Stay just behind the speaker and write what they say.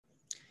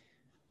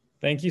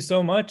Thank you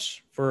so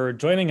much for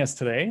joining us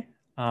today.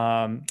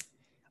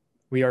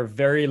 We are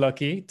very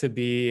lucky to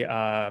be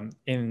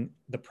in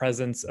the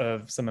presence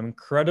of some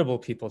incredible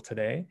people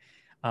today.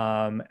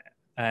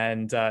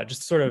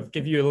 Just sort of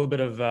give you a little bit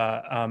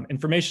of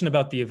information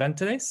about the event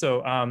today. So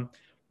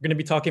we're going to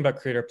be talking about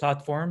creator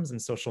platforms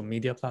and social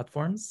media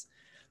platforms.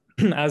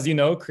 As you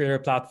know, creator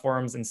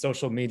platforms and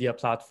social media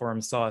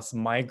platforms saw us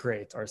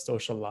migrate our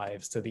social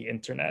lives to the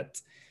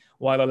internet,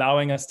 while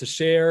allowing us to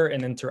share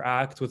and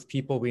interact with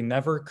people we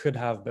never could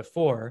have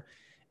before.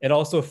 It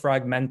also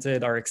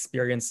fragmented our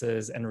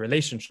experiences and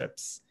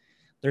relationships.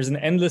 There's an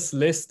endless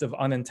list of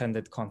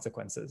unintended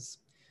consequences.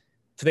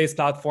 Today's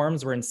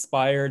platforms were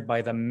inspired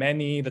by the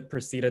many that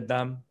preceded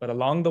them, but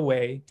along the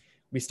way,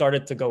 we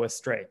started to go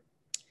astray.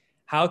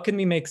 How can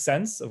we make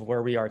sense of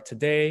where we are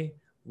today?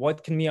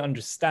 What can we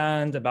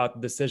understand about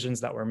the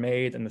decisions that were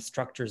made and the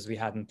structures we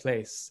had in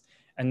place?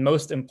 And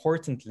most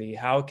importantly,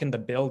 how can the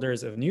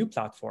builders of new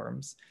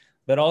platforms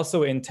that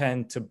also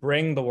intend to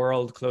bring the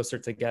world closer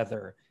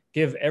together,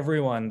 give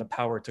everyone the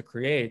power to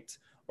create,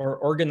 or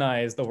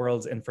organize the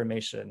world's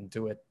information,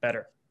 do it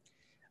better?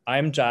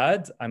 I'm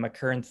Jad. I'm a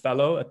current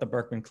fellow at the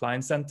Berkman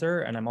Klein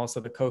Center, and I'm also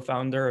the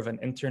co-founder of an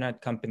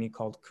internet company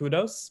called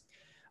Kudos.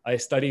 I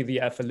study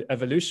the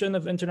evolution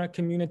of internet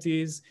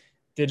communities,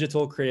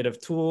 digital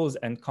creative tools,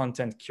 and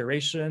content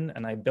curation,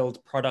 and I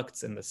build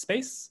products in the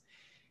space.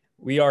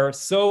 We are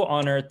so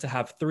honored to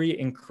have three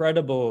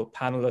incredible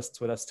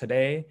panelists with us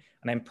today,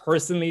 and I'm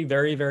personally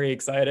very, very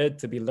excited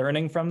to be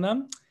learning from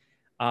them.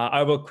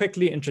 I will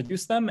quickly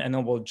introduce them, and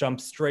then we'll jump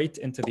straight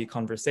into the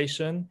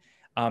conversation.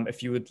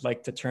 If you would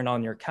like to turn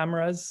on your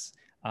cameras,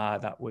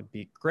 that would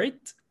be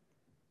great.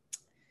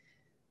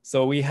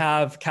 So we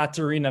have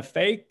Katerina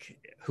Fake,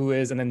 who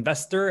is an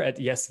investor at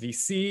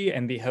ESVC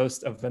and the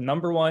host of the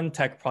 #1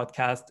 tech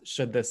podcast,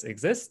 Should This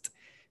Exist?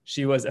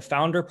 She was a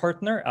founder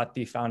partner at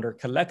the Founder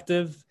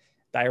Collective,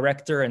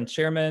 director and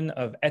chairman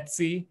of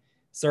Etsy,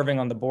 serving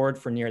on the board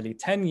for nearly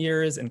 10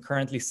 years, and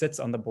currently sits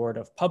on the board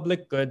of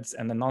Public Goods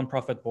and the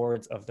nonprofit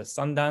boards of the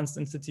Sundance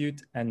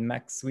Institute and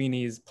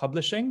McSweeney's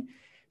Publishing.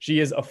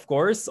 She is, of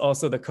course,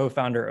 also the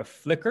co-founder of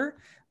Flickr,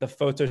 the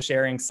photo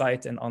sharing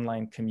site and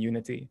online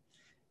community.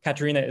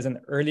 Katerina is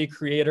an early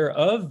creator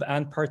of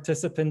and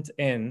participant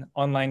in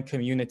online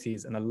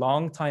communities and a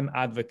longtime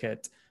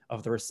advocate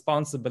of the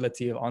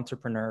responsibility of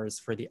entrepreneurs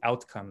for the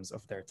outcomes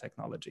of their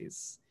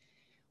technologies.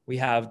 We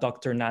have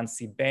Dr.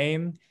 Nancy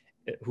Baim,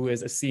 who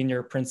is a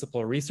senior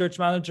principal research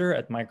manager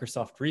at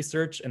Microsoft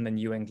Research in the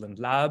New England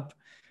Lab.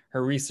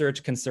 Her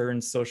research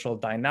concerns social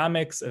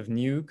dynamics of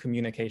new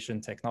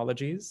communication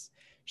technologies.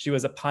 She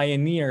was a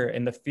pioneer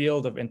in the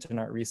field of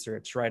internet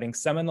research, writing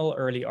seminal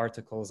early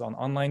articles on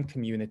online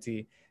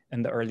community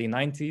in the early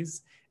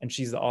 90s, and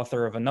she's the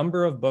author of a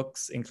number of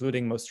books,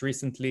 including most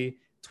recently,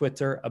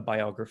 Twitter, a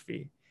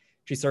Biography.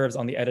 She serves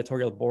on the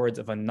editorial boards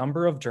of a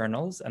number of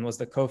journals and was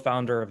the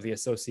co-founder of the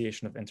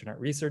Association of Internet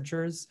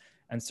Researchers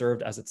and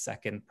served as its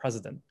second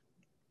president.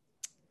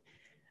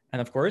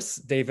 And of course,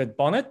 David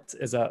Bonnet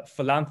is a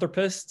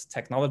philanthropist,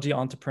 technology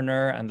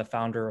entrepreneur, and the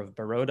founder of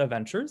Baroda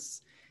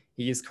Ventures.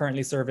 He is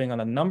currently serving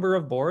on a number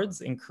of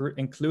boards,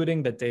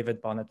 including the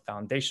David Bonnet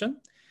Foundation.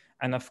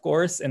 And of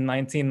course, in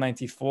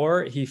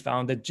 1994, he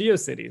founded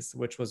GeoCities,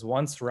 which was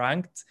once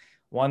ranked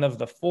one of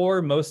the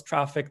 4 most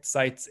trafficked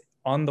sites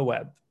on the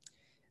web.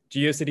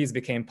 GeoCities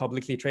became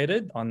publicly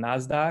traded on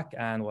NASDAQ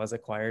and was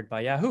acquired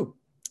by Yahoo.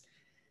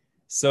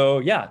 So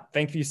yeah,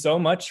 thank you so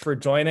much for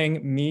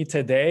joining me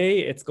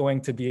today. It's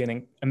going to be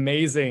an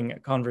amazing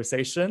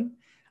conversation.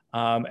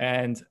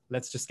 And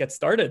let's just get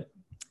started.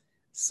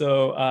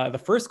 So the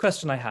first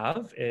question I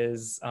have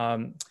is,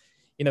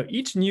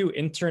 each new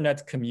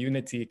internet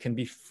community can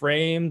be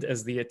framed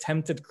as the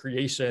attempted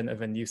creation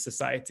of a new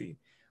society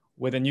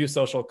with a new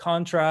social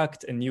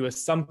contract and new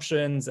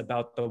assumptions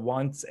about the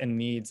wants and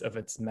needs of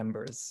its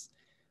members.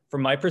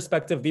 From my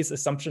perspective, these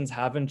assumptions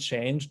haven't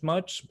changed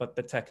much, but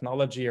the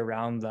technology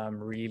around them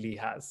really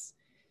has.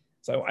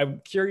 So I'm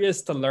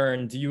curious to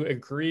learn, do you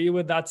agree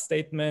with that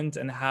statement,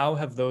 and how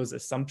have those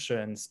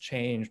assumptions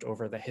changed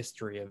over the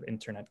history of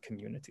internet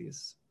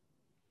communities?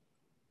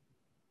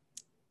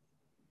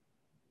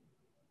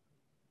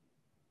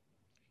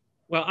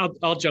 Well,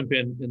 I'll jump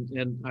in,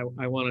 and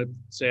I want to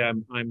say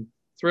I'm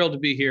thrilled to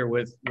be here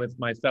with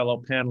my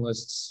fellow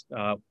panelists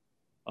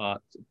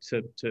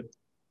to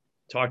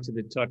talk to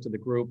the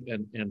group,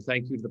 and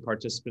thank you to the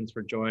participants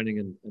for joining,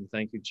 and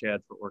thank you,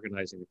 Chad, for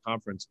organizing the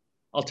conference.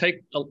 I'll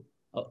take a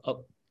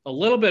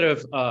little bit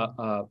of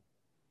I'll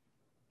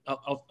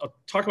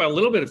talk about a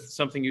little bit of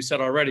something you said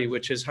already,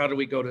 which is how do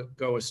we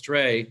go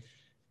astray,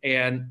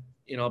 and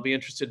I'll be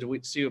interested to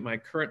see what my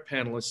current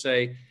panelists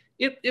say.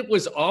 It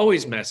was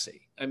always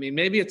messy. I mean,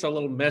 maybe it's a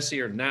little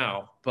messier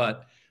now,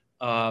 but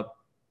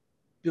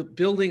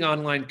building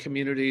online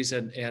communities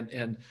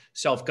and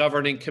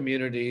self-governing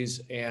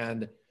communities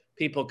and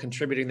people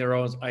contributing their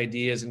own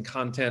ideas and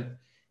content,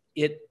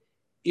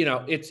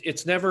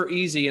 it's never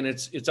easy, and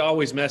it's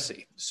always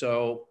messy.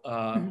 So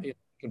you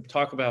can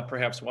talk about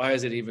perhaps why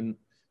is it even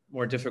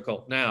more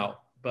difficult now,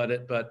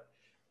 but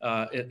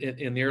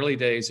In the early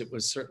days, it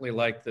was certainly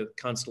like the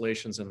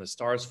constellations and the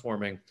stars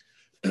forming.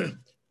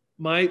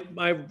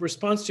 My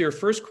response to your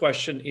first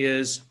question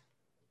is,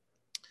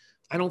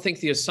 I don't think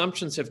the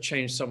assumptions have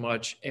changed so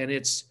much. And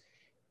it's,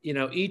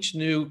 each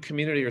new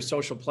community or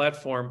social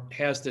platform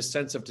has this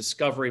sense of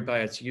discovery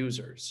by its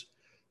users.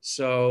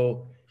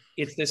 So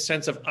it's this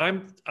sense of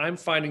I'm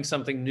finding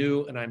something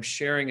new and I'm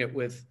sharing it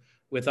with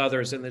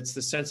others. And it's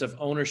the sense of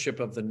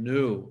ownership of the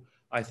new,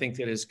 I think,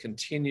 that has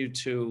continued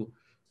to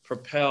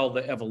propel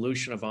the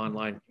evolution of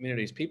online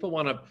communities. People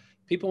want to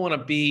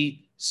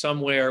be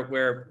somewhere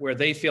where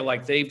they feel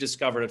like they've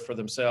discovered it for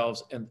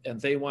themselves and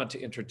they want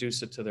to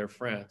introduce it to their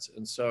friends.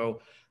 And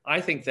so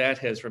I think that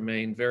has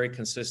remained very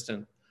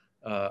consistent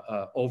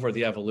over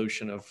the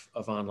evolution of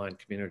online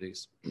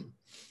communities.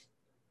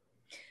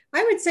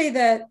 I would say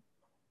that,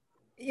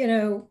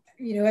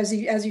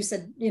 as you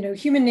said,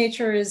 human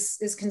nature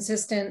is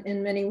consistent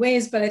in many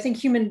ways, but I think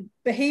human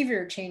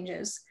behavior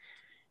changes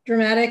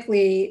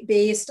dramatically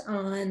based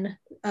on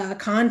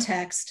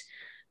context.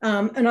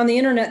 And on the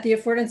internet, the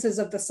affordances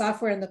of the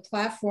software and the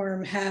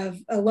platform have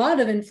a lot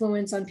of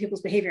influence on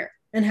people's behavior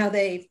and how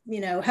they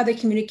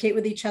communicate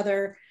with each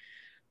other,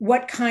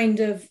 what kind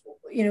of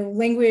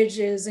language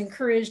is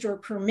encouraged or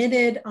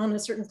permitted on a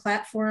certain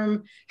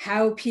platform,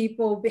 how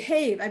people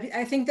behave.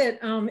 I think that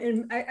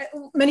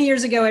many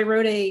years ago, I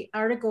wrote an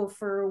article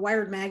for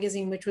Wired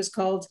magazine, which was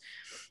called,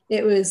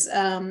 it was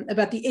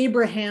about the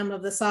Abraham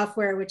of the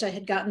software, which I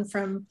had gotten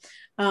from,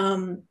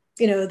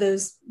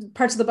 those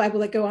parts of the Bible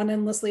that go on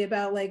endlessly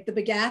about like the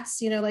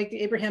begats, like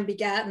Abraham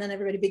begat and then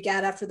everybody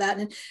begat after that.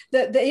 And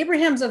the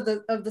Abrahams of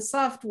the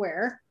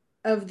software,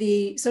 of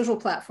the social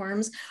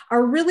platforms,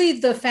 are really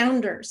the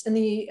founders and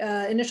the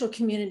initial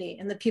community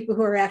and the people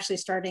who are actually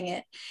starting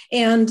it.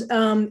 And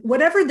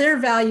whatever their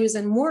values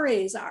and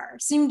mores are,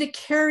 seem to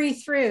carry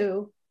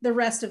through the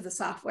rest of the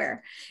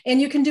software. And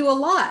you can do a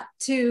lot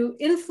to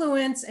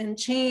influence and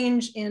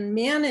change and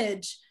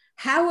manage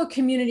how a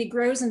community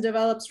grows and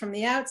develops from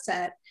the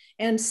outset.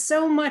 And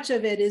so much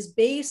of it is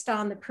based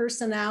on the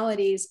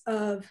personalities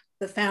of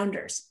the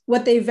founders,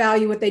 what they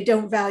value, what they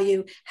don't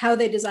value, how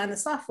they design the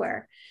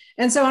software.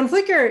 And so on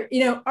Flickr,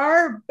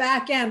 our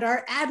back end,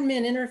 our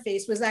admin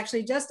interface was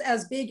actually just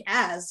as big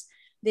as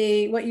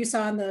what you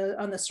saw on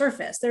the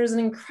surface. There's an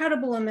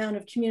incredible amount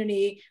of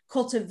community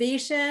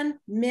cultivation,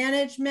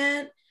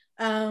 management.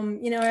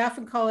 I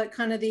often call it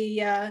kind of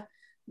the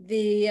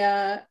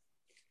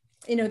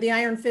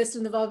iron fist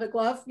and the velvet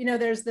glove.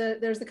 There's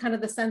the kind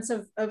of the sense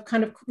of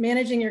kind of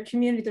managing your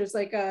community. There's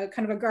like a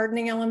kind of a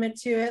gardening element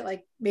to it,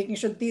 like making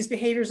sure that these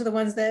behaviors are the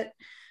ones that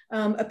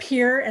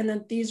appear and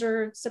that these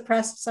are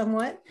suppressed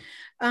somewhat.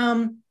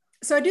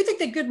 So I do think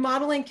that good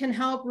modeling can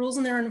help, rules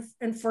and their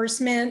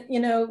enforcement,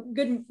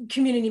 good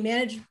community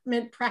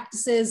management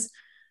practices.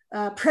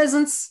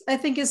 Presence, I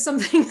think, is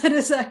something that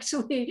is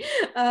actually,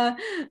 not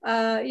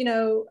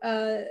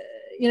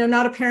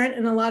apparent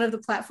in a lot of the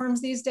platforms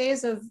these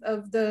days of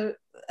the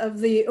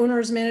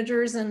owners,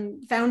 managers,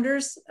 and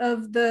founders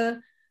of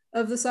the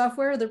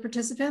software, the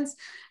participants.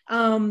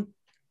 But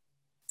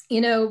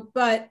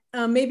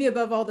maybe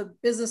above all, the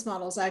business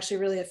models actually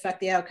really affect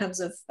the outcomes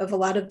of a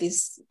lot of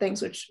these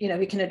things, which,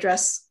 we can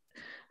address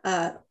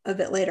a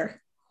bit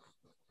later.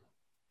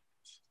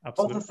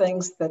 Absolutely. All the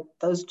things that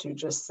those two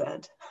just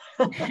said.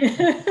 I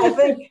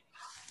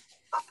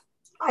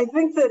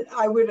think that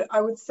I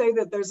would say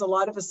that there's a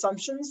lot of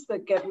assumptions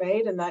that get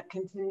made, and that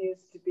continues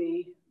to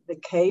be the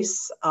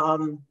case.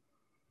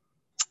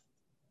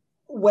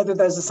 Whether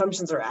those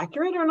assumptions are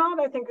accurate or not,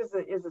 I think is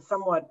a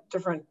somewhat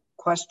different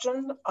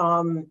question.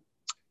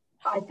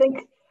 I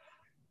think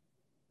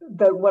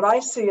that what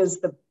I see as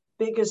the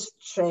biggest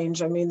change,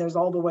 there's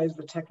all the ways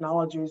the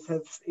technologies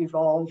have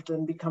evolved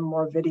and become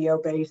more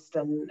video-based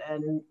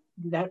and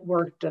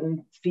networked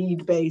and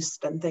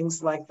feed-based and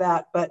things like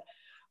that. But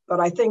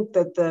I think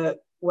that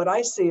what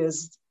I see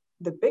as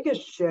the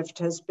biggest shift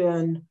has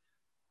been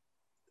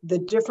the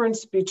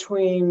difference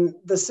between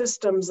the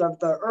systems of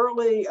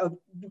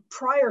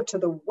prior to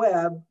the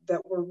web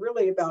that were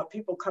really about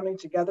people coming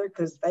together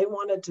because they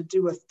wanted to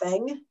do a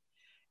thing.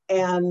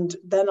 And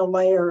then a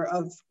layer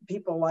of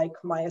people like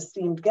my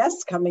esteemed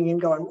guests coming in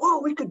going, whoa,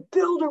 we could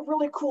build a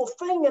really cool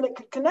thing and it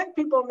could connect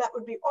people and that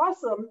would be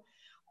awesome,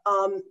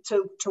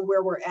 to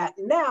where we're at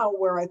now,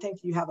 where I think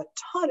you have a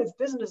ton of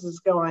businesses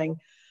going,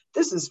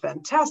 this is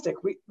fantastic.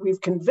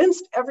 We've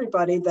convinced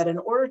everybody that in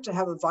order to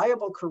have a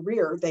viable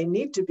career, they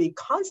need to be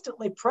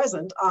constantly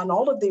present on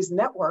all of these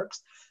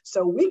networks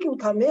so we can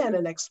come in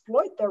and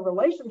exploit their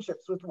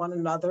relationships with one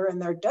another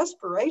and their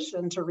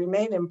desperation to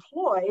remain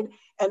employed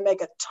and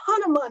make a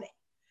ton of money.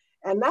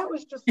 And that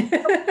was just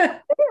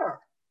there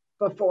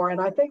before.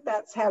 And I think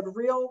that's had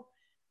real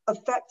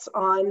effects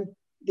on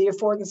the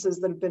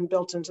affordances that have been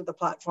built into the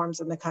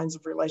platforms and the kinds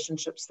of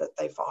relationships that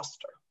they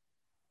foster.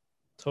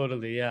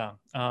 Totally, yeah.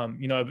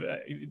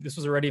 This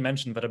was already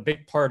mentioned, but a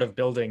big part of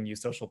building new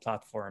social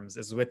platforms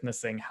is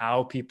witnessing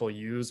how people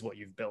use what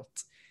you've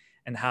built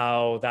and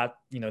how that,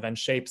 then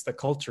shapes the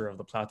culture of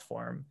the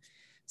platform.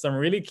 So I'm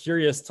really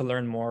curious to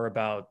learn more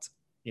about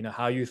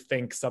how you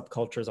think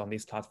subcultures on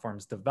these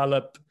platforms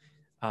develop,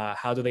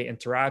 how do they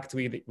interact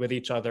with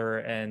each other,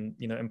 and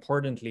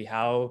importantly,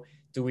 how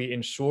do we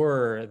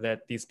ensure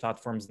that these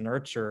platforms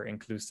nurture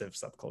inclusive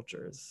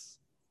subcultures?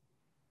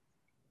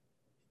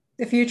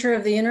 The future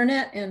of the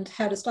internet and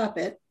how to stop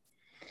it.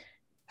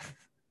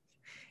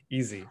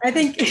 Easy. I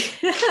think.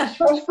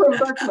 Fresh from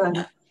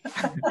Berkman.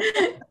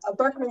 A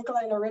Berkman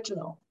Klein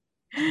original.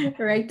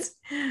 Right.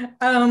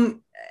 I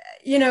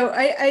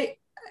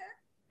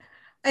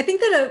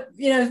think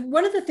that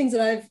one of the things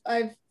that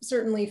I've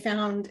certainly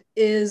found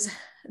is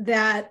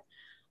that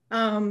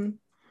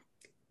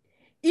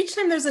each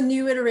time there's a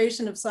new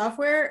iteration of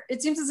software,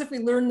 it seems as if we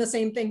learn the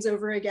same things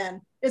over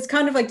again. It's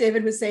kind of like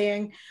David was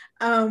saying,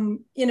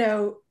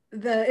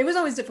 it was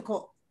always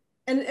difficult,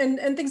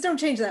 and things don't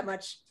change that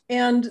much.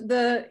 And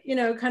the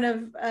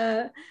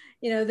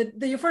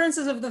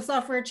affordances of the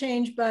software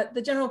change, but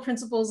the general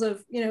principles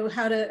of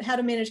how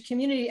to manage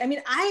community. I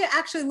mean, I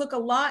actually look a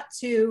lot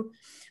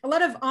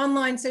of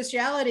online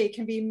sociality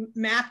can be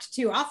mapped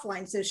to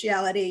offline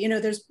sociality.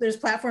 There's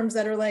platforms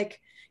that are like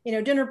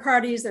dinner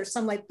parties. There's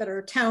some like that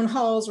are town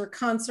halls or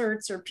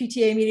concerts or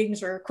PTA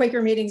meetings or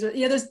Quaker meetings.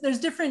 There's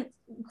different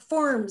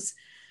forms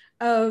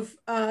of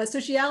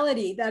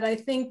sociality that I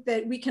think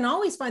that we can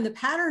always find the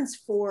patterns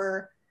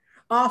for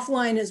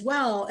offline as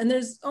well. And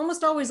there's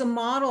almost always a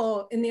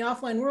model in the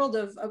offline world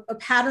of a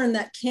pattern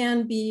that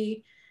can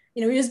be,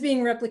 is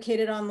being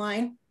replicated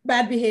online,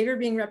 bad behavior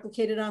being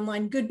replicated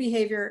online, good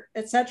behavior,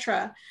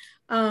 etc.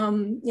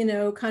 Kind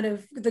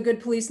of the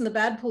good police and the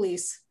bad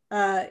police,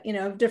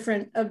 of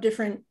different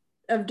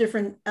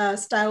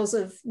styles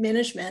of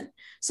management,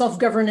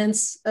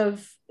 self-governance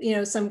of,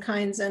 some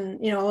kinds,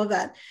 and, all of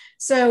that.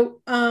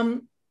 So,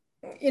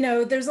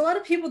 there's a lot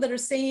of people that are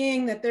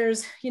saying that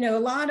there's, a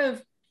lot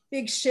of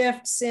big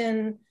shifts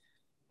in,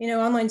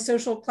 online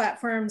social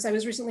platforms. I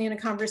was recently in a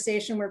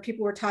conversation where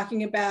people were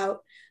talking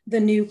about the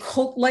new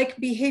cult-like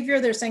behavior.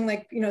 They're saying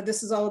like,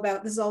 this is all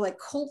like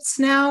cults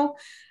now.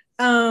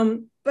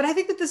 But I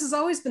think that this has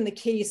always been the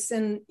case.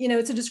 And,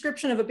 it's a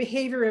description of a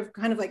behavior of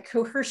kind of like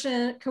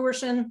coercion,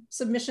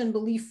 submission,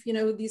 belief,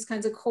 these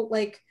kinds of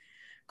cult-like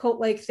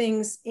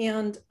things.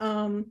 And,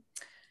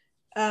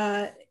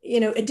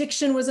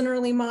 addiction was an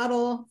early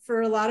model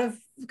for a lot of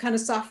kind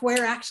of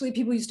software. Actually,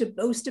 people used to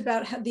boast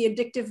about the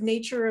addictive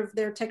nature of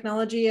their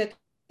technology. I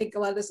think a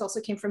lot of this also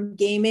came from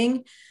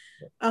gaming.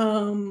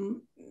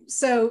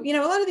 So, a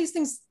lot of these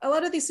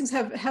things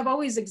have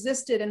always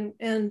existed. And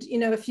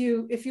if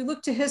you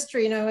look to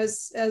history,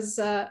 as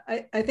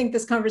I think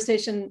this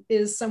conversation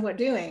is somewhat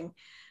doing,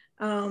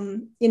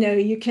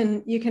 you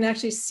can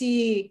actually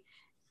see,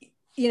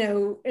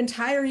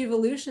 entire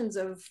evolutions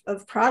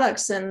of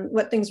products and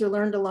what things were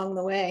learned along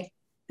the way.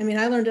 I mean,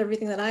 I learned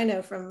everything that I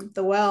know from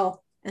The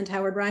Well and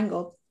Howard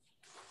Rheingold.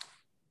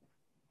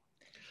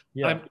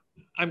 Yeah.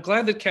 I'm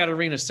glad that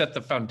Katerina set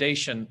the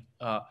foundation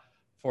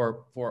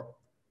for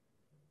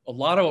a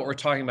lot of what we're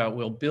talking about.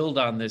 Will build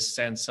on this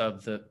sense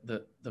of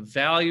the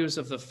values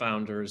of the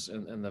founders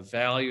and the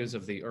values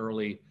of the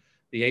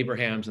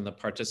Abrahams and the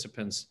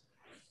participants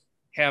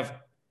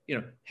have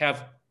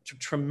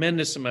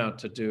tremendous amount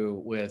to do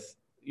with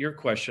your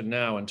question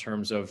now in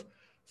terms of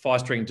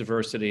fostering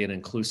diversity and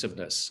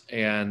inclusiveness.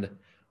 And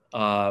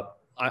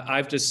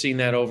I've just seen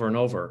that over and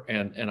over.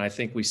 And I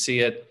think we see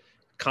it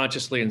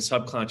consciously and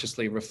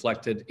subconsciously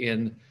reflected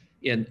in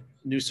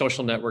new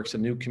social networks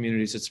and new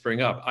communities that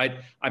spring up.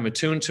 I'm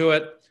attuned to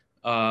it.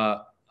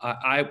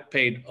 I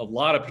paid a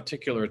lot of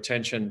particular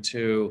attention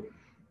to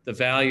the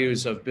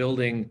values of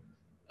building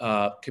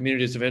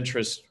communities of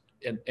interest.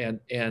 And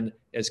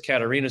as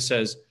Katerina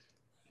says,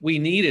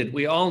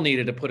 we all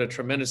needed to put a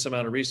tremendous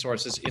amount of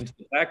resources into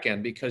the back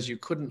end because you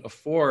couldn't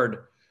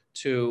afford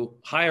to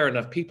hire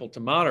enough people to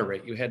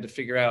moderate. You had to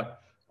figure out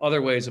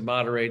other ways of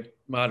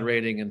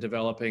moderating and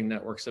developing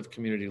networks of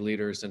community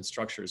leaders and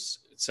structures,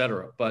 et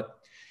cetera. But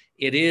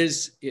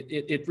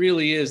it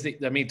really is,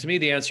 to me,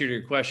 the answer to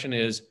your question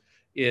is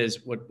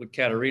what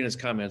Katerina's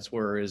comments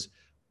were, is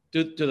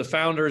do the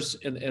founders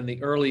and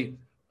the early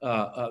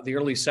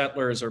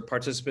settlers or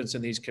participants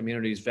in these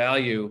communities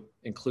value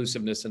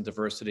inclusiveness and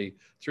diversity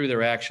through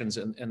their actions,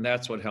 and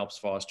that's what helps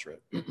foster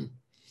it.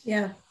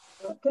 Yeah.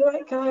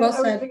 Well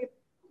said.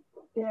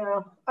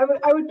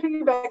 I would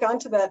piggyback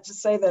onto that to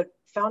say that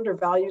founder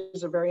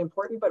values are very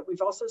important, but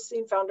we've also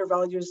seen founder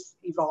values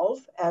evolve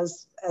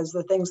as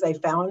the things they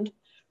found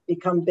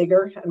become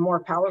bigger and more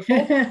powerful,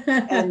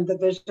 and the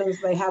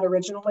visions they had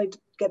originally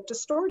get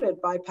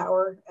distorted by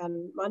power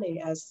and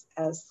money as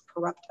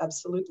corrupt.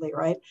 Absolutely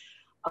right.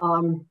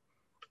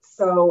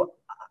 So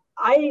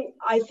I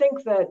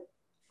think that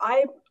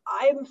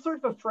I'm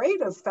sort of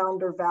afraid of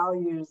founder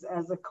values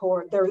as a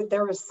core.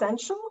 They're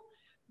essential,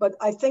 but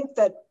I think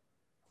that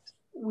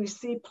we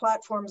see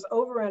platforms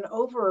over and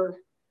over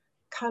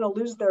kind of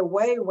lose their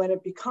way when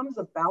it becomes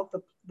about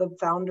the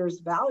founders'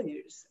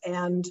 values.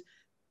 And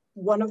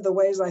one of the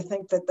ways I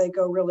think that they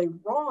go really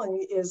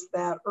wrong is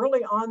that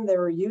early on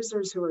there are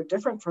users who are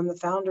different from the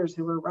founders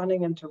who are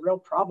running into real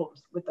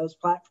problems with those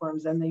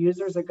platforms. And the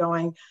users are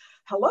going,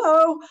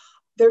 hello,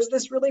 there's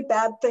this really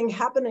bad thing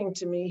happening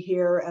to me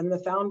here, and the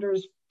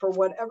founders, for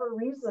whatever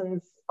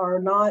reasons, are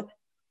not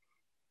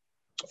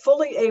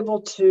fully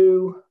able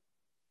to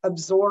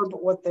absorb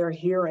what they're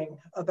hearing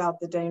about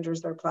the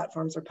dangers their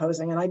platforms are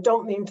posing. And I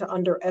don't mean to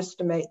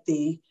underestimate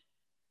the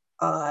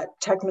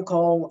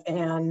technical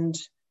and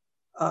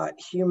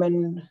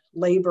human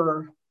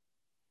labor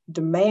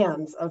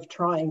demands of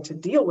trying to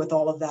deal with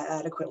all of that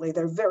adequately.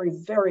 They're very,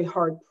 very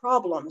hard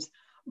problems.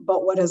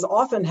 But what has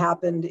often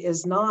happened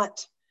is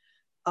not,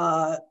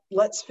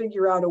 let's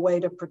figure out a way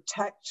to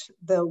protect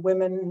the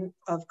women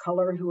of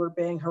color who are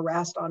being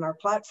harassed on our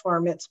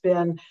platform. It's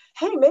been,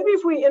 hey, maybe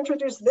if we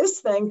introduce this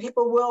thing,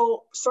 people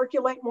will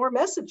circulate more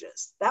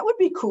messages. That would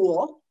be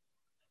cool.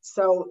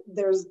 So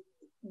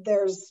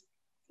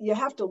you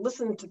have to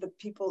listen to the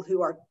people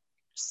who are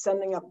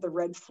sending up the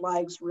red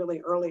flags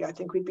really early. I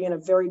think we'd be in a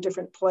very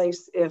different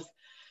place if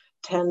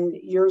 10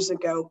 years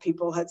ago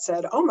people had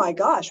said, oh my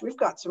gosh, we've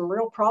got some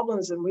real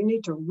problems and we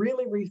need to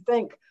really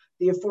rethink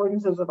the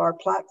affordances of our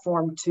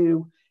platform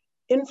to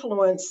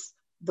influence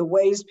the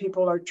ways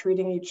people are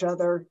treating each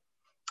other.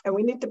 And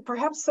we need to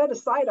perhaps set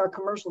aside our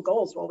commercial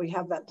goals while we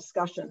have that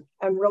discussion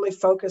and really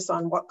focus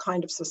on what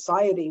kind of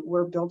society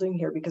we're building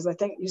here. Because I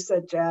think you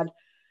said, Jad,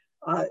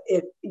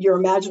 you're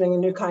imagining a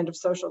new kind of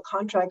social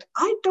contract.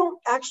 I don't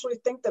actually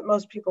think that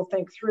most people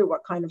think through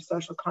what kind of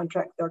social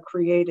contract they're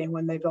creating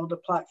when they build a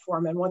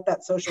platform, and what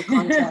that social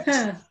contract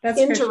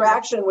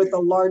interaction with the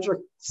larger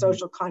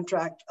social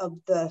contract of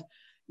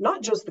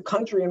not just the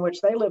country in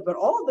which they live, but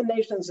all of the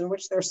nations in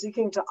which they're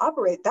seeking to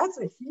operate. That's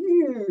a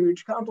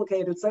huge,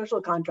 complicated social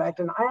contract.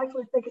 And I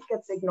actually think it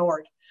gets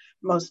ignored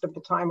most of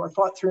the time, or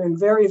thought through in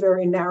very,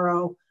 very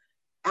narrow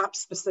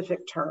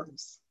app-specific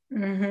terms.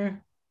 Mm-hmm.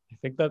 I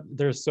think that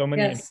there's so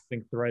many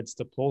interesting threads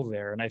to pull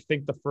there. And I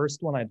think the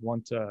first one I'd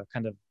want to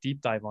kind of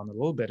deep dive on a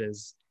little bit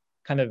is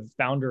kind of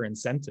founder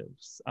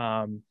incentives.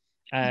 And,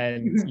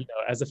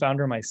 as a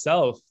founder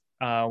myself,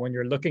 when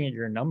you're looking at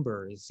your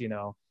numbers,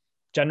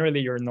 generally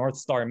your North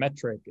Star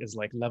metric is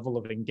like level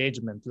of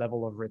engagement,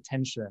 level of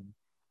retention.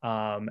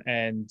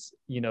 And,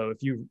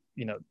 if you,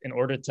 in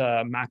order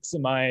to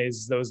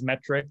maximize those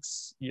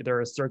metrics, there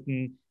are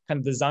certain kind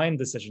of design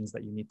decisions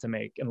that you need to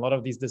make. And a lot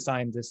of these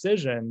design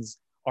decisions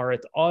are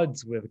at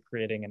odds with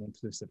creating an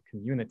inclusive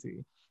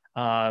community.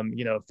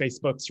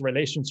 Facebook's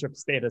relationship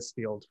status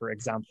field, for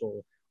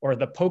example, or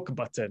the poke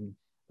button,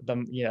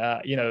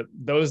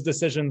 those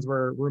decisions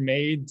were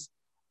made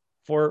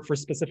for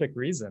specific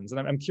reasons.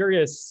 And I'm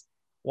curious,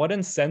 what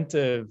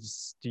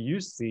incentives do you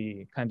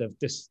see kind of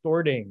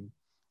distorting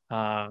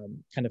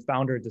kind of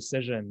founder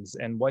decisions,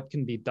 and what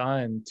can be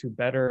done to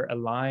better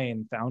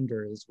align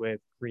founders with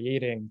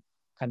creating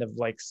kind of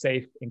like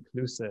safe,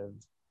 inclusive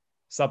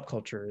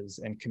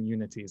subcultures and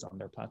communities on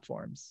their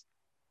platforms?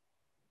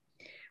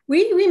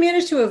 We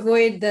managed to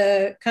avoid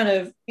the kind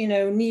of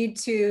need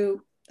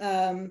to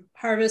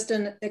harvest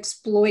and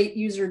exploit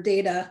user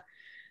data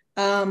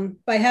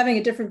by having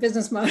a different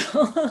business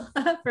model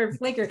for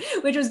Flickr,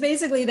 which was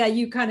basically that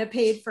you kind of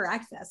paid for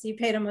access. You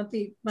paid a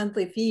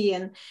monthly fee,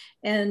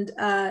 and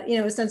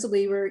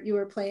ostensibly you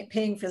were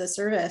paying for the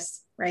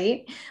service,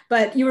 right?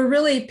 But you were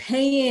really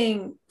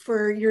paying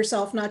for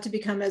yourself not to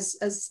become,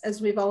 as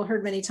we've all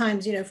heard many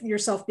times,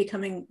 yourself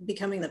becoming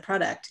the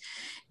product.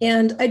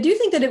 And I do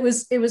think that it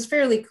was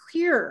fairly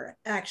clear,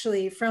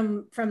 actually,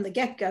 from the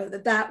get-go,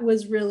 that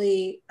was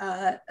really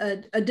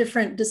a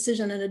different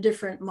decision and a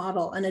different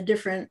model and a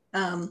different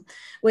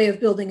way of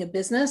building a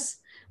business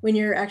when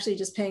you're actually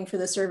just paying for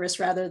the service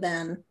rather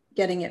than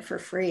getting it for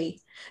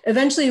free.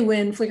 Eventually,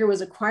 when Flickr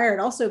was acquired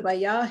also by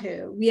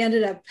Yahoo, we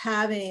ended up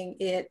having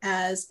it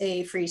as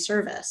a free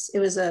service. It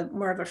was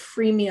more of a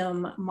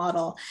freemium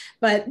model.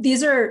 But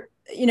these are,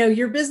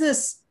 your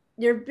business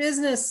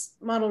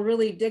model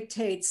really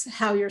dictates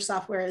how your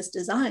software is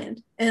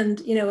designed, and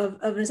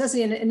of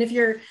necessity. And if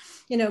you're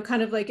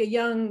kind of like a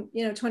young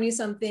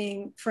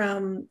 20-something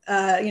from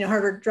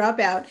Harvard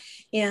dropout,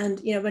 and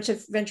a bunch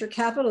of venture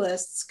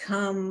capitalists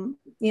come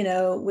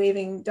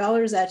waving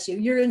dollars at you,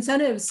 your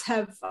incentives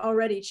have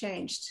already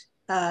changed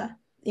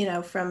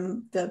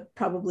from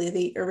probably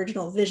the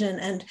original vision.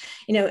 And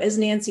as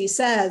Nancy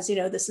says,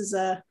 this is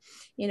the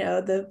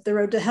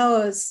road to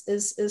hell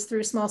is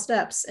through small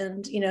steps,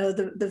 and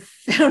the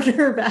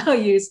founder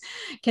values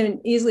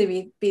can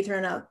easily be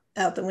thrown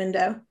out the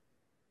window.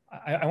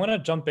 I want to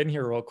jump in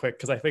here real quick,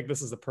 because I think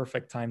this is the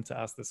perfect time to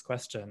ask this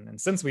question. And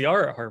since we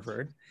are at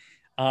Harvard,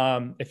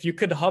 if you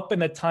could hop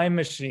in a time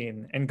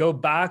machine and go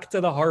back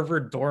to the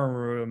Harvard dorm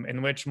room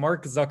in which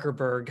Mark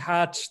Zuckerberg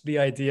hatched the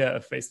idea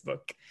of Facebook,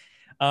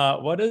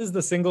 what is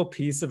the single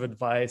piece of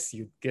advice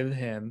you'd give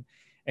him?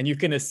 And you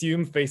can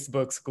assume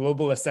Facebook's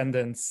global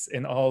ascendance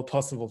in all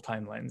possible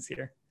timelines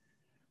here.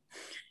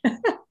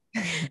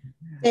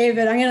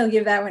 David, I'm going to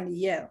give that one to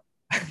you.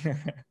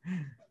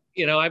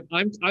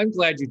 I'm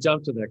glad you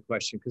jumped to that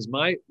question, because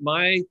my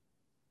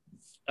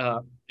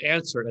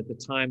answer at the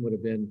time would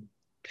have been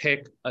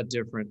pick a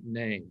different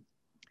name.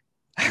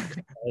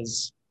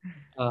 Because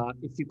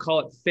if you call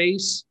it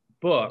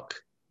Facebook,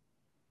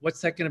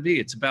 what's that going to be?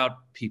 It's about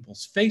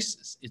people's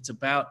faces. It's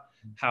about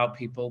how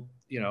people,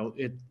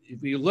 if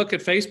you look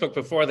at Facebook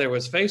before there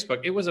was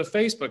Facebook, it was a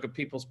Facebook of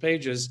people's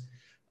pages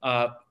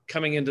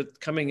coming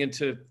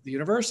into the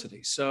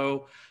university.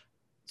 So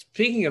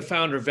speaking of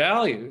founder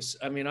values,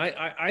 I mean,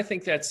 I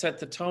think that set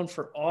the tone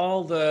for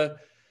all the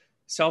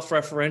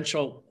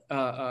self-referential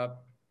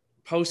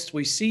posts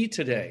we see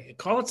today.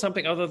 Call it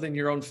something other than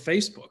your own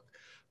Facebook.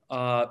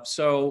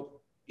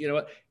 So,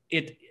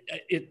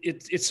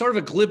 it's sort of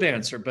a glib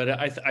answer, but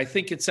I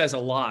think it says a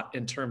lot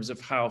in terms of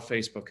how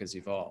Facebook has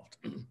evolved.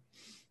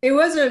 It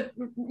was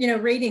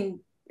rating.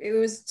 It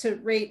was to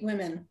rate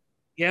women.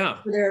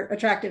 Yeah. For their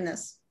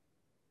attractiveness.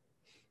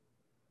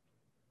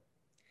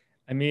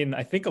 I mean,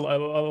 I think a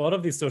lot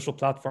of these social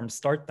platforms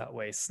start that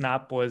way.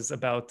 Snap was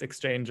about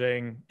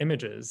exchanging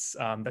images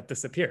that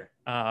disappear.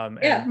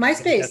 Yeah,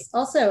 MySpace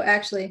also,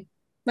 actually.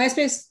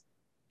 MySpace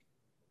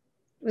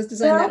was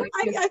designed that way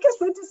too. I guess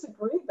I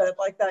disagree that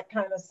like that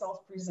kind of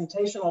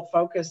self-presentational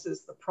focus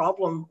is the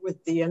problem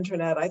with the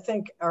internet. I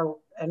think,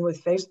 and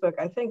with Facebook,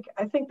 I think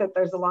that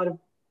there's a lot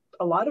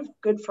of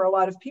good for a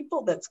lot of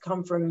people that's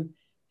come from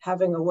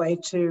having a way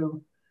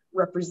to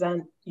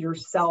represent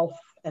yourself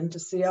and to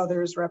see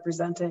others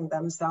representing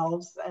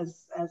themselves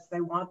as they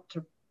want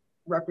to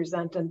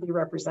represent and be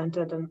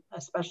represented. And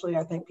especially,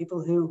 I think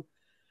people who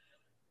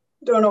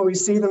don't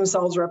always see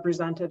themselves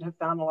represented have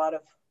found a lot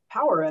of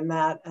power in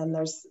that. And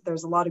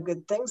there's a lot of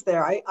good things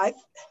there. I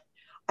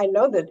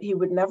know that he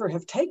would never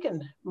have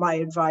taken my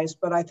advice,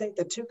 but I think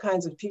the two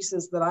kinds of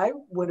pieces that I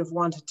would have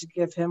wanted to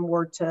give him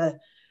were to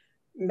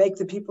make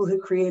the people who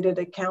created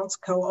accounts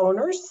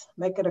co-owners,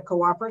 make it a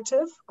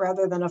cooperative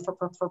rather than a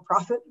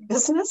for-profit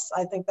business.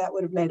 I think that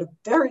would have made a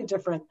very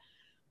different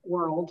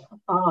world.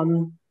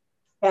 And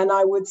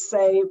I would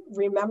say,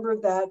 remember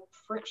that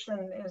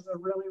friction is a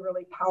really,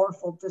 really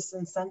powerful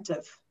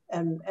disincentive,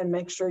 and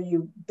make sure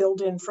you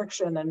build in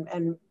friction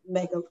and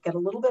get a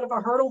little bit of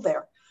a hurdle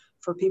there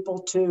for people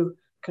to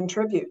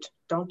contribute.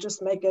 Don't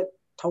just make it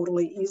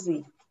totally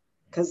easy,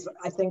 because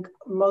I think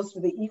most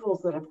of the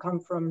evils that have come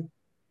from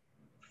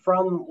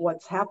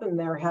what's happened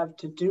there have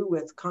to do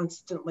with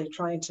constantly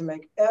trying to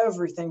make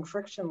everything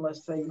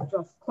frictionless. So you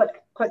just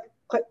click, click,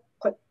 click,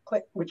 click,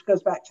 click, which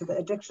goes back to the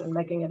addiction,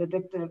 making it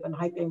addictive and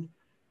hyping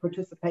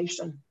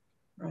participation,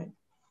 right?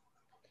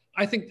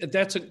 I think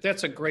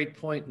that's a great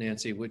point,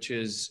 Nancy, which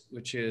is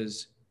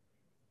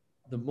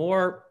the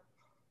more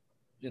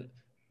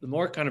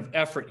kind of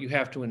effort you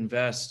have to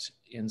invest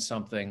in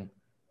something,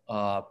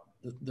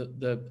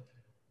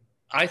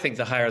 I think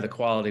the higher the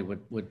quality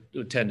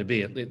would tend to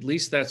be. At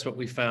least that's what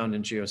we found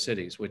in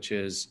GeoCities, which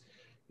is,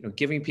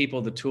 giving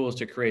people the tools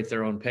to create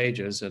their own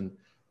pages. And,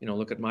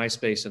 look at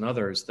MySpace and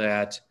others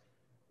that,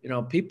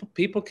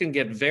 people can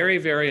get very,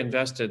 very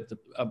invested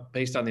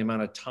based on the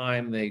amount of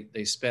time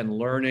they spend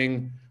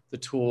learning the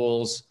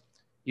tools,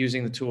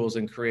 using the tools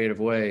in creative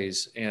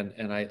ways. And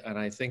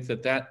I think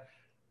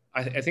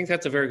I think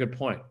that's a very good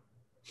point.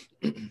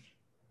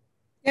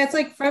 Yeah, it's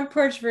like Front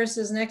Porch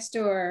versus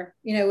Nextdoor,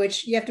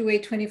 which you have to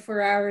wait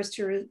 24 hours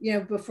to,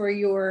 before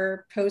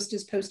your post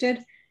is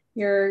posted,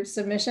 your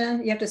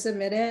submission, you have to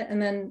submit it.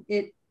 And then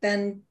it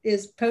then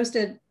is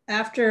posted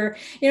after,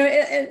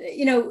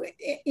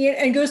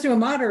 and goes through a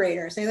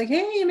moderator saying like,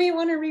 hey, you may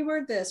want to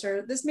reword this,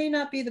 or this may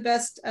not be the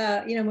best,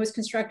 most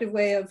constructive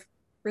way of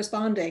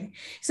responding.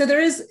 So there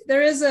is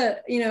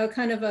a,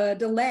 kind of a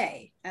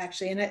delay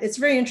actually. And it's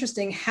very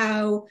interesting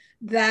how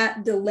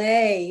that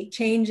delay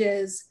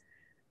changes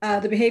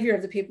the behavior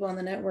of the people on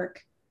the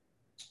network.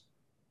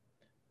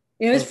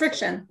 It's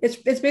friction. It's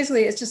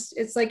basically,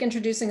 it's like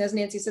introducing, as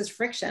Nancy says,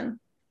 friction.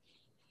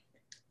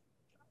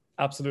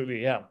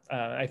 Absolutely, yeah.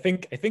 I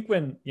think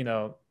when,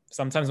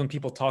 sometimes when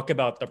people talk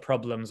about the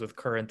problems with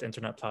current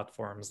internet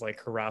platforms like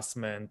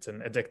harassment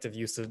and addictive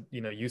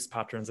use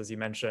patterns, as you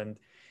mentioned,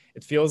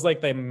 it feels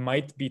like they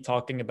might be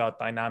talking about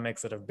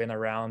dynamics that have been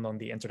around on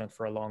the internet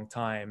for a long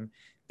time.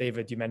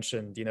 David, you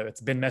mentioned,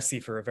 it's been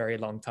messy for a very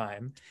long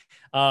time.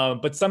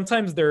 But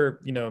sometimes there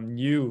are,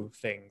 new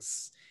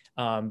things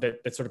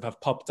that sort of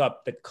have popped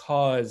up that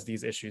cause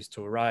these issues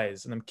to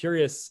arise. And I'm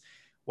curious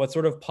what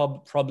sort of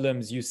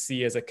problems you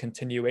see as a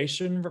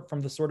continuation from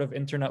the sort of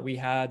internet we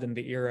had in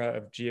the era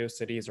of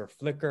GeoCities or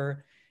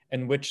Flickr,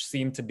 and which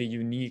seem to be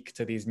unique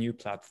to these new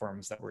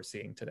platforms that we're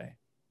seeing today.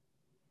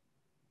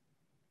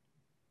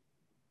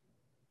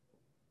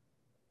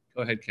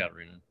 Go ahead,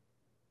 Katerina.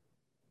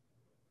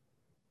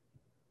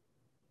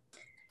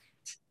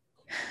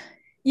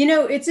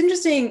 It's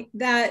interesting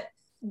that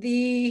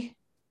the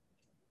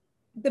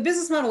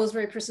business model is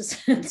very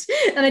persistent.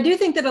 And I do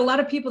think that a lot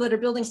of people that are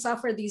building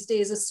software these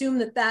days assume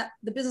that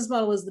the business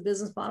model is the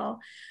business model.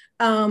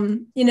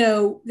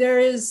 There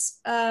is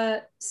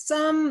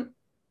some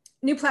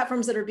new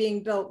platforms that are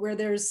being built where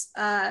there's,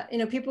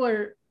 people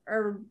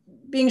are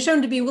being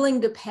shown to be willing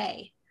to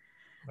pay.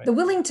 Right. The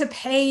willing to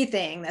pay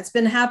thing that's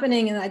been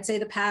happening in, I'd say,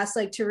 the past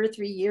like 2 or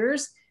 3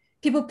 years.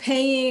 People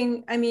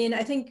paying,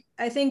 I think,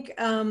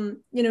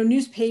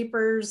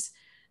 newspapers,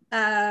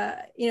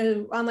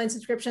 online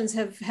subscriptions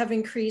have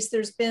increased.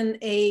 There's been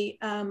a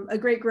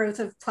great growth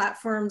of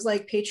platforms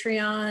like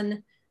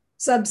Patreon,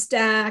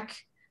 Substack,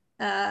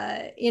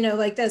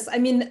 like this. I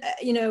mean,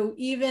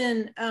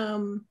 even,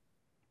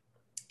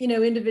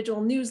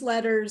 individual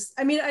newsletters.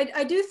 I mean,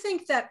 I do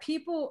think that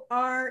people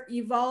are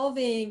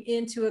evolving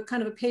into a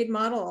kind of a paid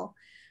model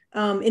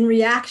in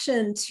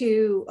reaction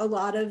to a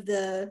lot of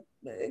the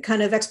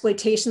kind of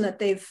exploitation that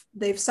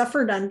they've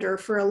suffered under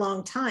for a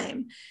long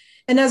time.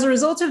 And as a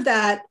result of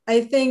that,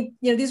 I think,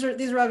 these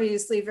are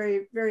obviously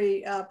very,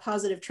 very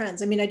positive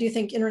trends. I mean, I do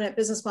think internet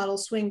business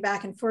models swing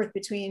back and forth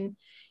between,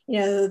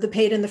 the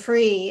paid and the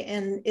free.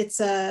 And it's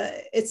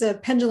a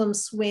pendulum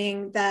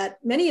swing that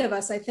many of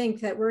us, I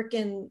think, that work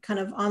in kind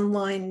of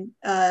online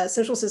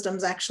social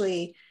systems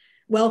actually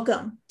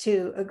welcome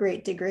to a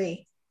great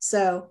degree.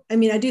 So, I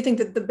mean, I do think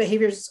that the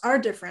behaviors are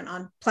different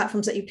on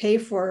platforms that you pay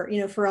for,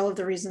 for all of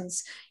the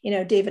reasons,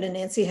 David and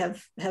Nancy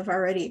have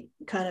already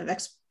kind of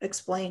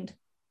explained.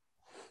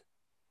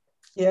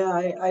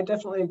 Yeah, I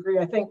definitely agree.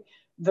 I think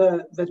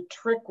the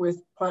trick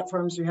with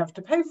platforms you have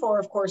to pay for,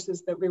 of course,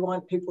 is that we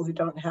want people who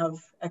don't have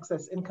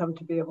excess income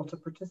to be able to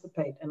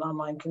participate in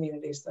online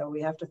communities. So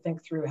we have to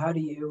think through how do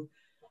you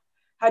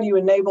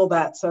enable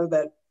that so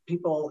that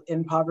people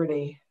in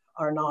poverty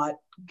are not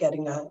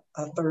getting a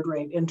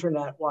third-rate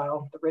internet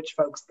while the rich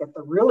folks get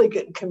the really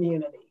good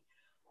community,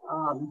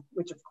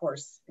 which of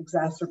course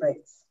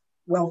exacerbates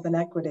wealth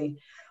inequity.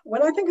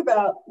 When I think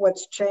about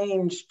what's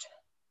changed,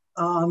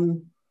 I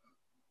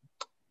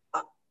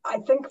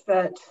think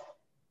that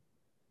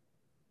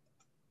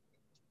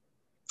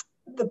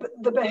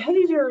the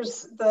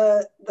behaviors,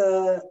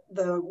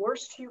 the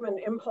worst human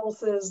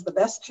impulses, the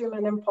best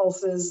human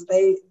impulses,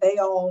 they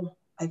all,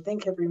 I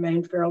think, have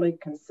remained fairly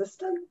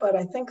consistent. But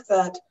I think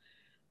that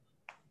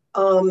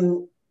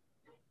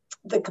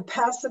the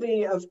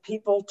capacity of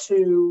people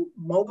to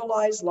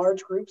mobilize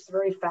large groups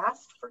very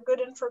fast for good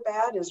and for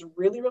bad is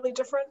really, really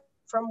different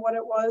from what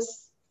it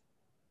was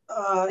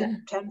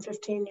 10,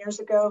 15 years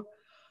ago,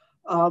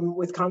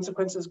 with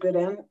consequences good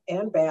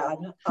and bad.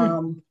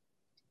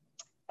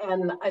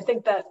 And I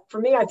think that,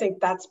 for me, I think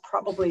that's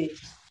probably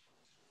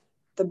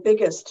the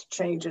biggest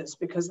changes,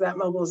 because that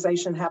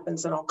mobilization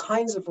happens in all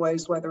kinds of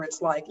ways, whether it's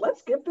like,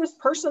 let's give this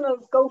person a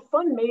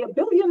GoFundMe $1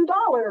 billion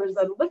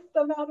and lift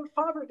them out of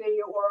poverty,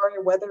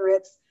 or whether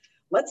it's,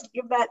 let's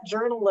give that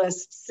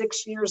journalist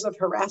 6 years of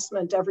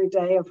harassment every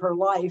day of her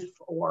life,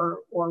 or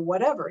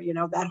whatever,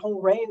 that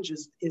whole range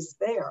is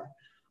there.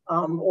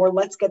 Or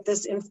let's get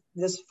this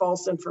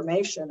false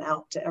information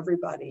out to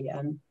everybody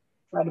and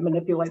try to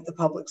manipulate the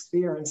public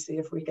sphere and see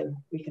if we can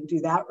do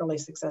that really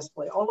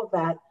successfully. All of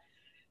that,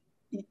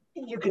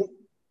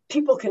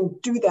 people can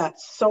do that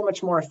so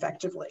much more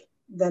effectively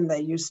than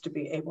they used to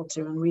be able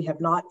to, and we have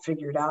not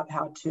figured out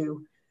how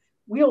to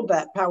wield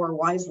that power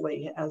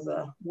wisely as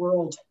a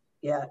world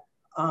yet.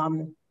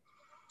 I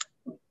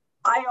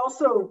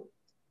also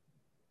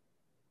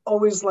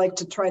always like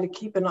to try to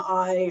keep an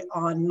eye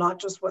on not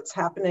just what's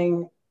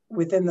happening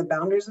within the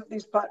boundaries of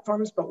these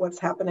platforms, but what's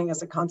happening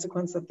as a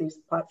consequence of these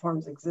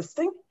platforms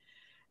existing.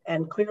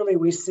 And clearly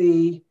we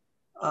see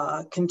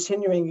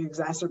continuing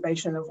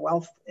exacerbation of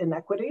wealth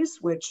inequities,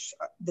 which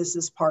this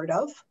is part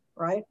of,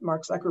 right?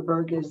 Mark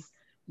Zuckerberg is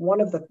one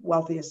of the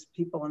wealthiest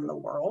people in the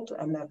world,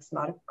 and that's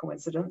not a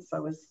coincidence.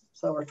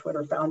 So are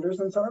Twitter founders,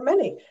 and so are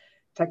many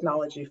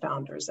technology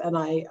founders. And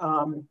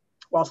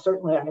while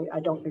certainly I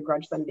don't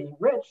begrudge them being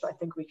rich, I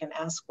think we can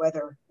ask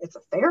whether it's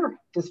a fair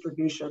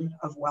distribution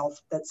of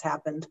wealth that's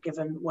happened,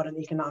 given what an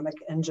economic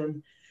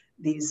engine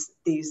these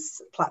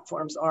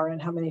platforms are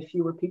and how many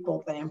fewer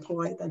people they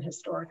employ than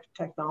historic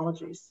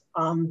technologies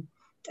and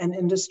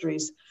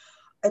industries.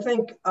 I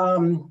think,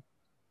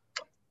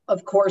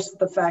 of course,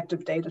 the fact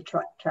of data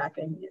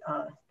tracking,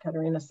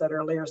 Katerina said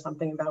earlier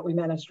something about we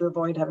managed to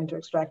avoid having to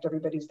extract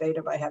everybody's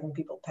data by having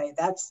people pay.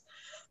 That's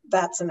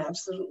an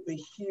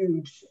absolutely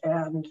huge,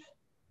 and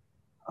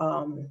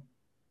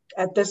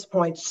at this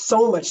point,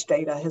 so much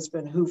data has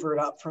been hoovered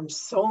up from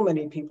so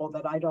many people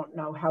that I don't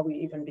know how we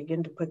even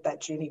begin to put that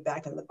genie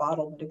back in the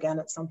bottle. But again,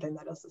 it's something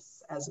that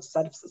as a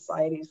set of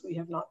societies, we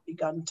have not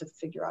begun to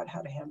figure out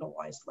how to handle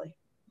wisely.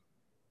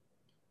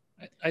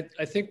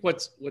 I think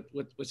what's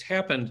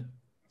happened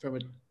from a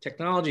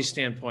technology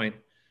standpoint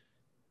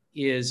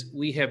is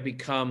we have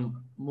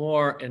become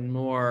more and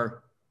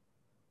more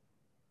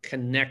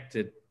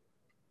connected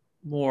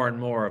more and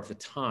more of the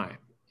time.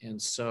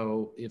 And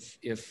so if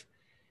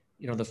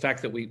the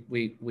fact that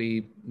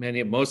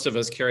most of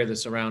us carry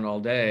this around all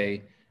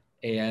day,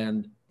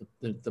 and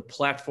the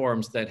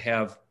platforms that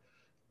have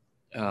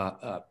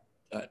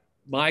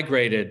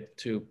migrated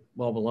to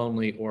mobile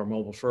only or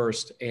mobile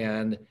first,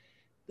 and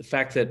the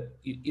fact that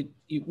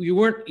you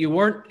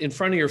weren't in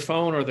front of your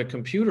phone or the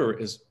computer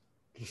is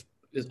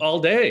all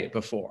day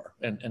before,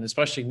 and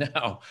especially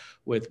now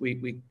with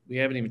we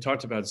haven't even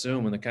talked about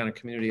Zoom and the kind of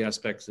community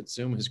aspects that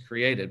Zoom has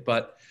created,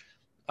 but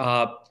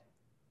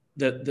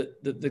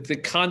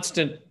the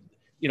constant,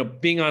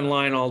 being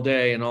online all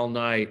day and all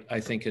night, I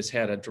think has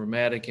had a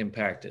dramatic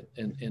impact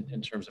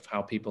in terms of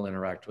how people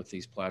interact with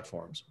these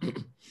platforms.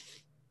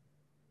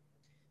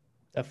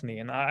 Definitely.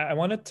 And I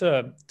wanted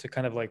to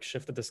kind of like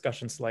shift the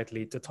discussion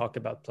slightly to talk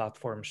about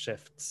platform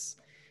shifts,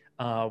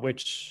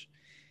 which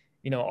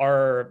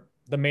are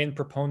the main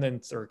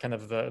proponents or kind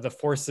of the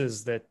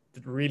forces that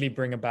really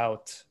bring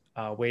about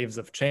waves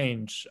of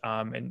change.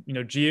 And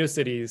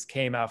GeoCities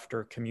came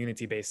after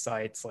community-based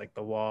sites like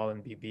The Wall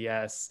and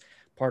BBS.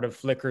 Part of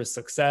Flickr's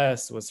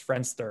success was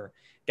Friendster,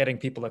 getting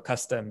people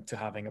accustomed to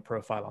having a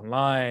profile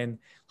online,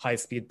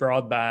 high-speed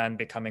broadband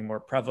becoming more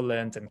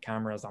prevalent, and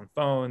cameras on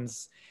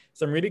phones.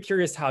 So I'm really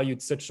curious how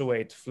you'd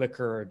situate Flickr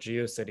or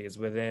GeoCities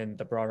within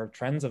the broader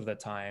trends of the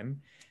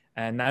time.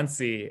 And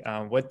Nancy,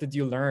 what did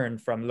you learn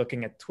from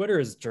looking at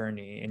Twitter's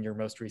journey in your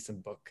most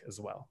recent book as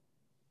well?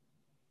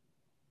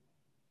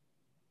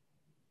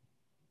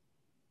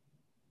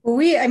 Well,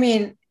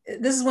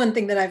 this is one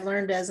thing that I've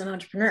learned as an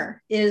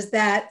entrepreneur is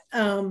that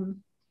Bill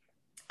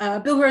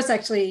Gross,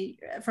 actually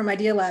from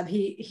Idea Lab,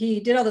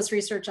 he did all this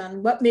research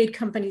on what made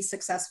companies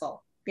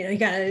successful. He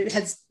kind of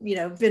has,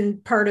 been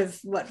part of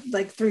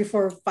like 300,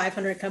 400,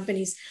 500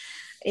 companies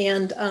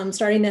and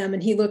starting them.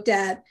 And he looked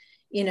at,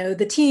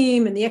 the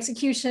team and the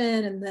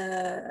execution and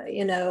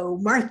the,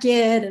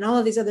 market and all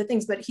of these other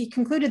things. But he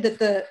concluded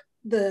that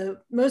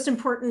the most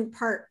important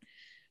part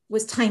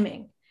was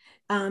timing,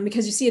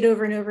 because you see it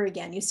over and over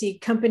again. You see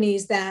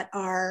companies that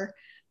are,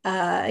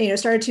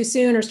 started too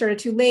soon or started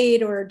too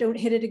late or don't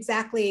hit it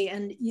exactly.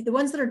 And the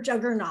ones that are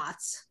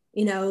juggernauts,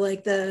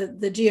 like the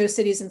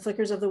GeoCities and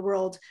Flickrs of the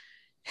world,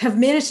 have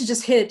managed to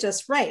just hit it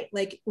just right.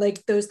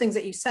 Like those things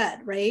that you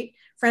said, right?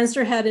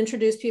 Friendster had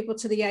introduced people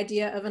to the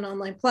idea of an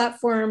online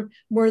platform.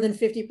 More than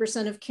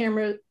 50%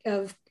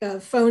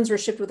 of phones were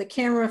shipped with a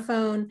camera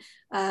phone.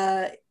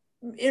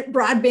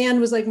 Broadband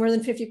was like more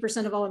than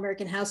 50% of all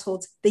American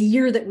households the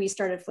year that we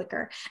started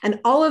Flickr. And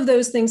all of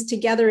those things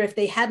together, if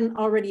they hadn't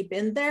already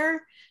been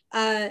there,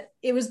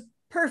 it was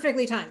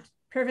perfectly timed.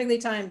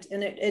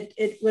 And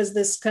it was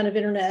this kind of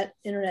internet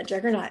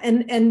juggernaut.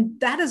 And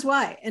that is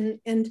why. And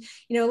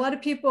a lot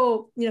of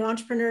people,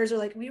 entrepreneurs are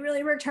like, we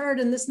really worked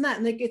hard and this and that.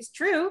 And like, it's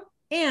true.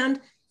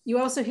 And you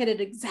also hit it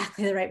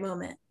exactly the right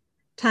moment.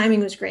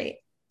 Timing was great.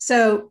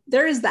 So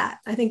there is that.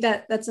 I think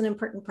that's an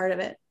important part of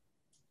it.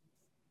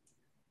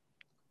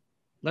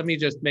 Let me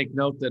just make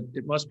note that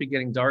it must be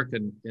getting dark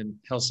in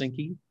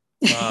Helsinki.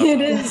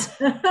 It is.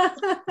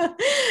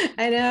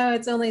 I know,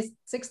 it's only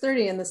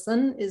 6:30 and the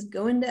sun is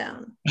going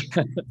down.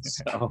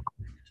 So,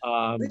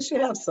 we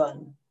should have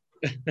sun.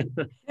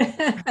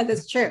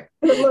 That's true.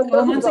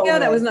 12 months ago,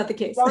 that was not the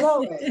case. Not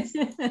always.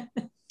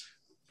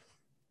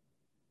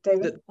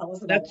 David, tell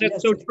us about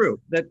that's so true.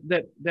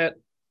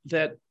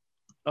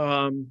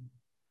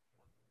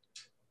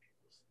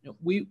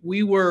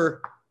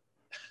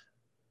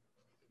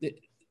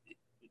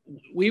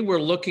 We were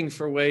looking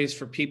for ways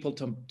for people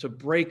to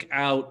break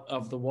out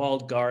of the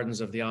walled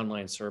gardens of the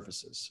online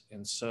services.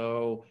 And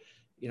so,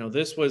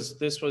 this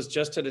was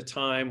just at a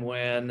time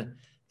when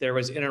there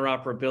was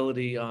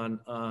interoperability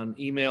on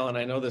email. And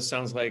I know this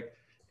sounds like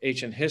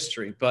ancient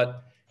history,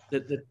 but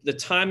the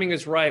timing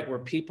is right, where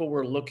people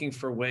were looking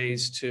for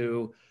ways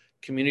to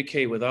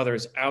communicate with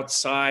others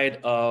outside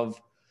of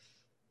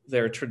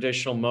their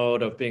traditional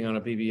mode of being on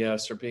a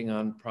BBS or being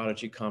on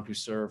Prodigy,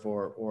 CompuServe,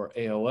 or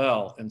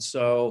AOL. And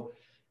so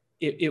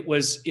it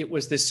was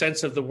this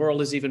sense of the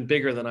world is even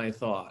bigger than I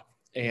thought,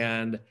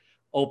 and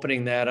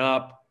opening that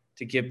up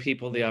to give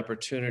people the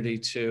opportunity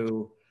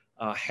to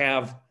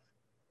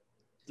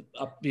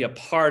be a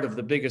part of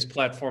the biggest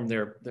platform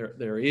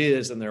there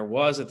is and there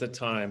was at the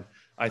time,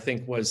 I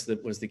think was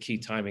the key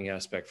timing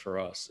aspect for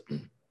us.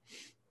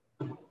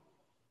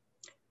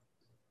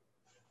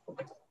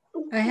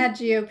 I had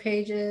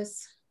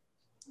GeoPages.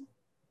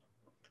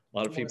 A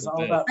lot of people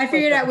did. I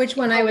figured out which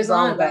one I was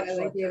on, by the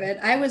way, David.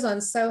 I was on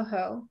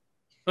Soho.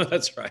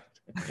 That's right.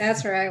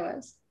 That's where I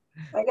was.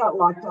 I got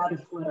locked out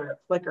of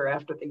Flickr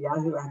after the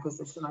Yahoo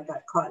acquisition. I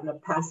got caught in a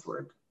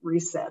password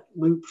reset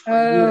loop for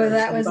years.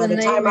 That was by the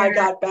nightmare. time I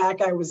got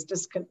back, I was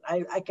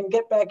I can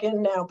get back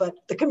in now, but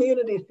the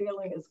community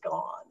feeling is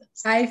gone.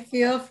 I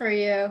feel for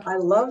you. I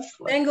love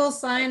Flickr. Single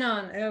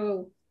sign-on.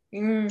 Oh.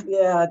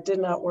 Yeah, it did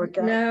not work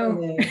out No. for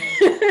me.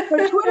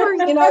 But Twitter,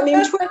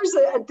 Twitter's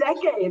a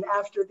decade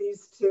after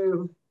these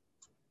two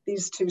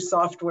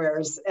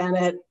softwares, and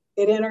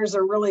it enters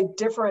a really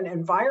different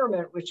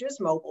environment, which is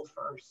mobile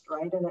first,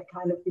 right? And it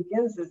kind of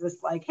begins as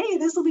this like, hey,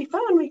 this will be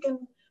fun. We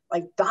can,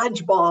 like,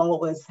 dodgeball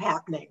was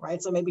happening, right?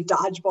 So maybe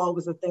dodgeball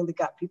was a thing that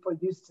got people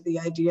used to the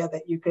idea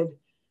that you could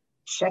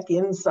check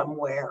in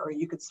somewhere, or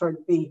you could sort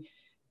of be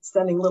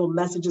sending little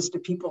messages to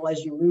people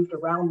as you moved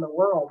around the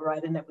world,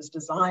 right? And it was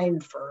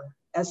designed for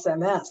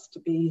SMS to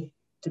be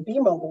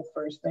mobile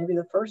first, maybe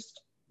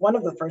one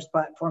of the first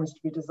platforms to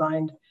be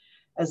designed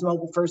as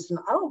mobile first. And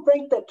I don't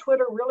think that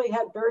Twitter really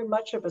had very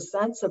much of a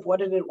sense of what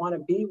did it want to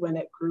be when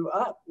it grew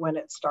up, when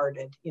it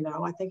started.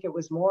 I think it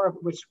was more of,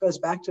 which goes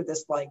back to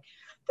this, like,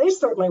 they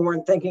certainly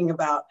weren't thinking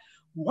about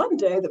one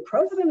day the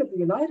president of the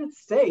United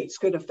States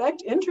could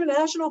affect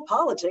international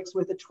politics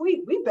with a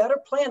tweet. We better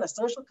plan a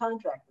social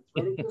contract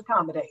that's ready to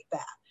accommodate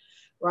that,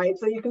 right?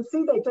 So you can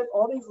see they took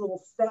all these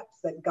little steps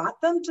that got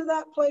them to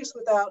that place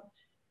without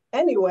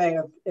any way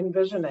of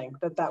envisioning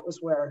that that was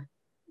where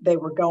they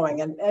were going.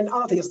 And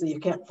obviously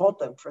you can't fault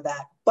them for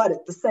that. But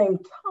at the same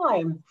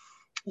time,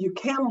 you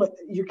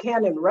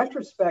can in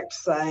retrospect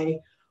say,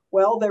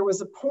 well, there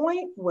was a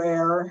point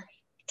where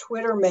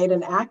Twitter made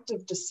an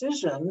active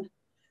decision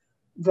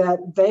that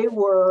they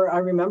were, I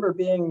remember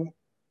being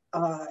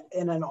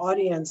in an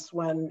audience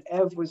when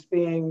Ev was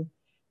being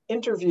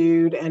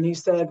interviewed, and he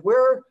said,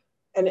 we're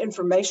an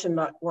information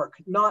network,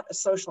 not a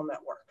social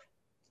network,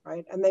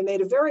 right? And they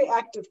made a very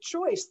active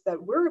choice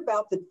that we're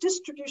about the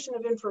distribution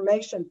of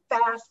information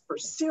fast for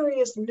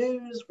serious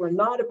news. We're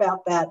not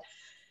about that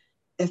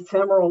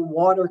ephemeral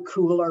water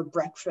cooler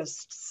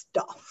breakfast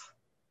stuff,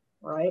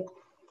 right?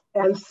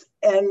 And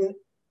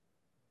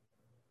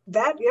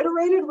that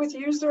iterated with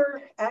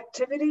user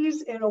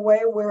activities in a way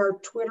where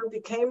Twitter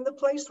became the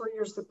place where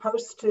you're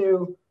supposed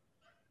to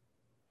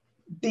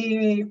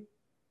be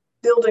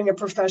building a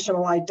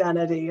professional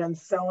identity and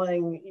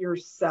selling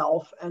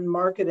yourself and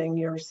marketing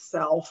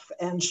yourself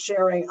and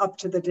sharing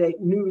up-to-the-date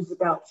news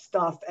about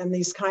stuff, and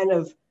these kind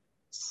of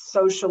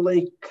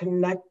socially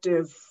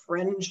connective,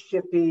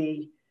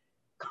 friendshipy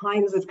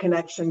kinds of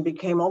connection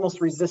became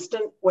almost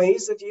resistant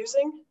ways of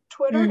using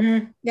Twitter.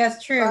 Mm-hmm.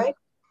 That's true. Right?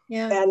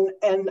 Yeah.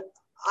 And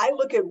I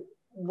look at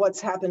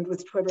what's happened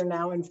with Twitter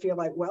now and feel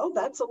like, well,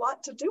 that's a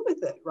lot to do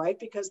with it, right?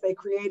 Because they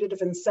created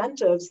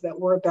incentives that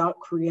were about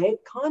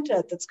create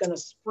content that's going to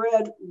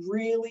spread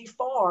really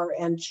far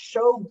and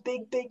show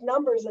big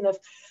numbers. And if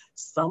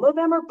some of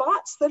them are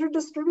bots that are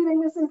distributing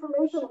this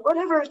information,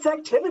 whatever its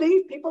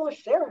activity, people are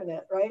sharing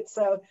it, right?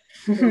 So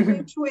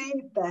the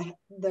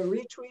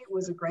retweet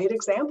was a great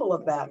example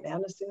of that,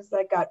 man. As soon as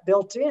that got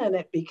built in,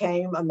 it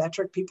became a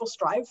metric people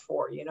strive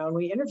for, and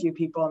we interview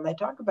people and they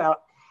talk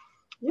about,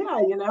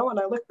 yeah, when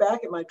I look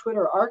back at my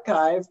Twitter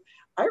archive,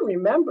 I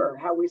remember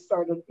how we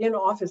started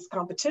in-office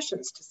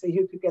competitions to see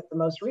who could get the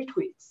most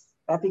retweets.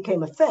 That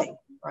became a thing,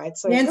 right?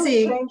 So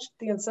Nancy, it really changed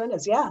the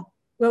incentives. Yeah.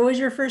 What was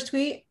your first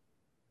tweet?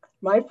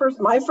 My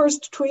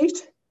first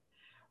tweet.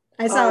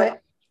 I saw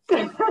it.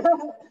 My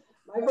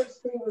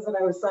first tweet was that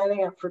I was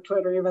signing up for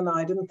Twitter, even though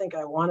I didn't think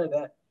I wanted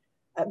it.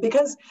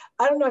 Because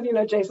I don't know if you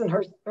know Jason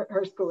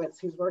Herskowitz,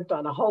 who's worked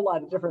on a whole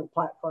lot of different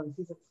platforms.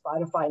 He's at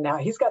Spotify now.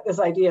 He's got this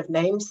idea of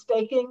name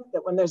staking,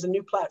 that when there's a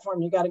new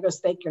platform, you got to go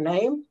stake your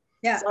name.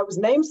 Yeah. So I was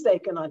name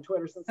staking on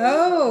Twitter since I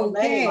was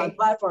name on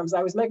platforms.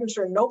 I was making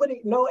sure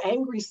no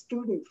angry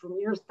student from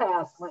years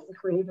past went and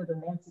created a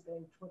Nancy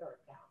Bain Twitter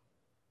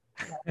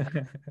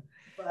account.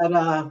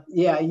 But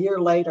yeah, a year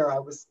later, I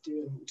was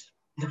doomed.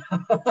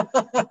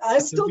 I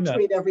still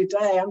tweet every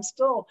day. I'm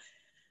still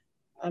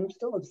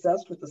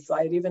obsessed with the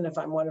site, even if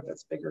I'm one of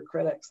its bigger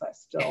critics.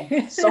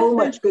 So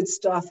much good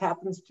stuff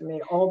happens to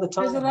me all the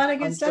time. There's a lot of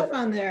good stuff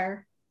on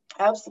there.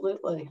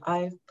 Absolutely.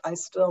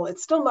 It's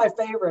still my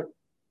favorite.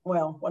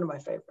 Well, one of my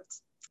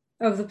favorites.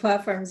 Of the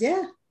platforms,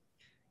 yeah.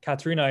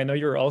 Katrina, I know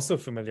you're also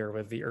familiar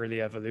with the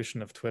early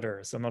evolution of Twitter,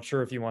 so I'm not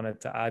sure if you wanted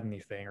to add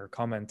anything or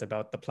comment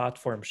about the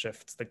platform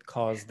shifts that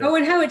caused it. Oh,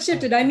 and how it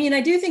shifted. I mean,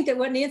 I do think that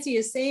what Nancy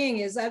is saying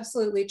is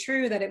absolutely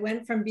true, that it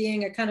went from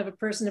being a kind of a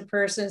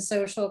person-to-person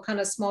social kind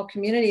of small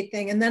community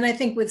thing. And then I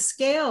think with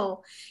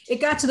scale,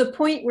 it got to the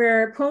point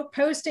where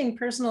posting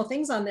personal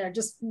things on there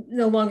just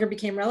no longer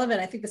became relevant.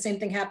 I think the same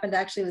thing happened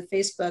actually with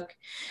Facebook.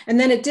 And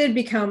then it did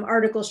become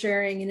article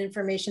sharing and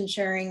information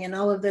sharing and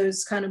all of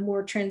those kind of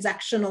more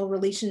transactional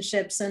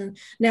relationships and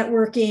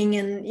networking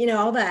and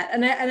all that,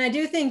 and I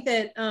do think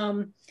that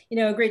a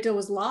great deal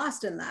was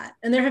lost in that,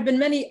 and there have been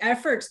many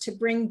efforts to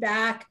bring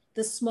back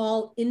the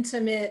small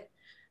intimate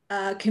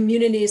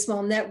communities,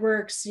 small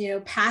networks.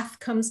 Path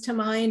comes to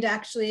mind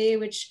actually,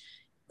 which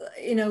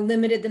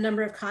limited the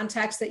number of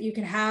contacts that you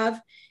could have,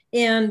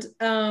 and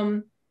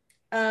I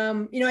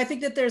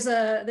think that there's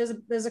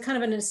a kind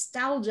of a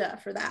nostalgia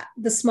for that,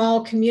 the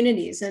small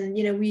communities, and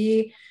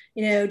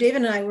David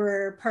and I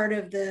were part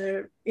of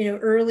the,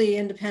 early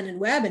independent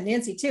web, and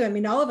Nancy too. I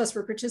mean, all of us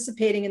were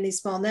participating in these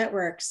small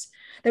networks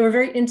that were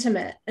very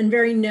intimate and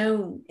very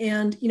known.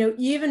 And,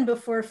 even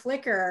before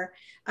Flickr,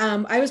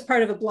 I was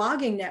part of a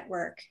blogging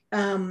network.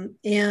 I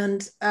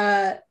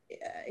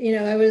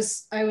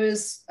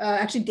was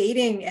actually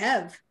dating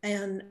Ev,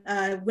 and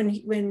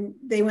when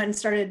they went and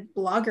started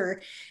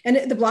Blogger, and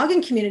the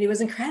blogging community was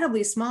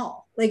incredibly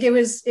small. Like it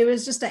was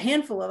just a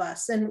handful of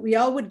us, and we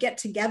all would get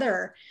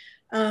together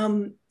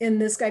in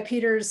this guy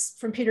Peter's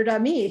from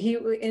Peter.me, he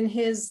in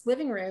his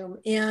living room,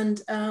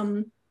 and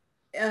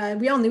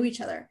we all knew each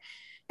other.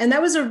 And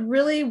that was a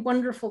really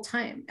wonderful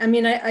time. I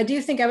mean, I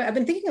do think I've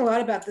been thinking a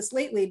lot about this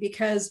lately,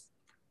 because,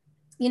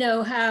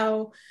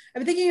 how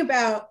I've been thinking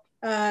about,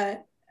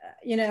 how,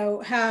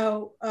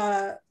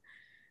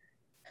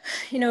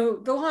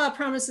 the law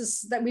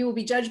promises that we will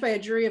be judged by a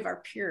jury of our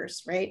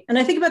peers, right? And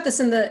I think about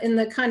this in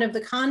the kind of the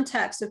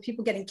context of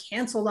people getting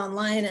canceled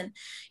online,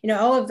 and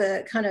all of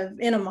the kind of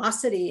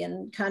animosity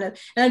and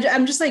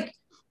I'm just like,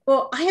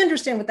 well, I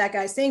understand what that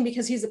guy's saying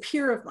because he's a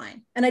peer of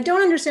mine, and I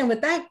don't understand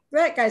what that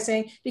guy's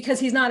saying because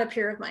he's not a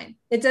peer of mine.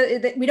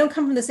 We don't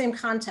come from the same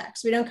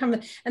context. We don't come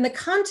from, and the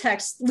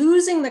context,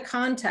 losing the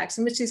context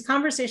in which these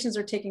conversations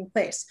are taking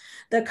place,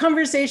 the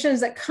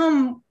conversations that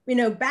come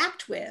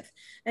backed with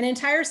an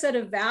entire set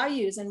of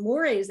values and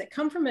mores that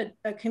come from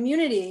a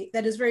community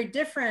that is very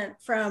different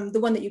from the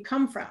one that you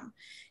come from.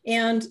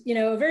 And,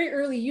 a very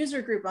early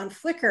user group on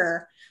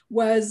Flickr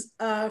was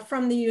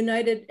from the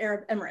United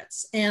Arab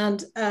Emirates.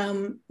 And,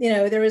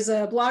 there was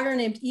a blogger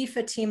named E.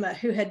 Fatima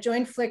who had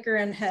joined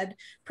Flickr and had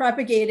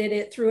propagated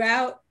it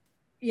throughout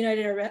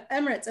United Arab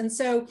Emirates. And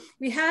so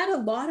we had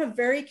a lot of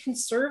very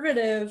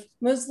conservative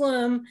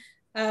Muslim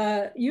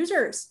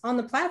users on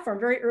the platform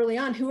very early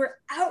on who were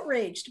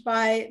outraged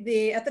by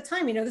at the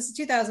time, this is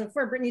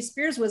 2004, Britney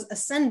Spears was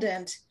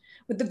ascendant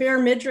with the bare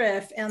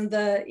midriff and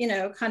the,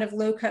 kind of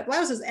low cut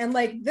blouses. And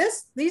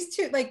these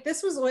two,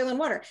 this was oil and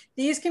water.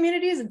 These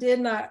communities did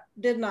not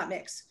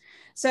mix.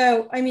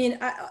 So,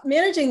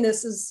 managing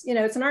this is,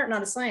 it's an art,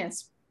 not a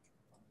science.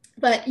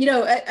 But,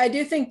 I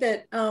do think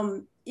that,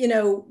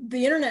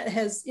 the internet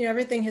has,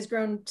 everything has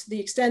grown to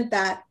the extent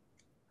that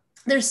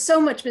there's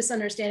so much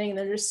misunderstanding and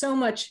there's so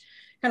much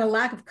kind of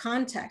lack of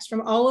context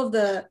from all of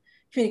the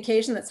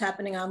communication that's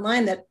happening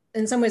online that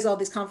in some ways all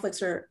these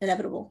conflicts are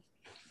inevitable.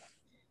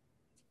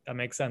 That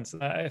makes sense.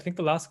 I think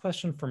the last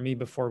question for me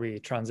before we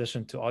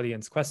transition to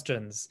audience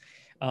questions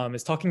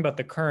is talking about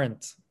the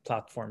current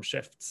platform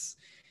shifts.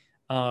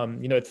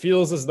 It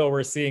feels as though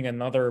we're seeing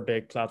another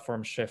big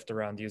platform shift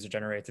around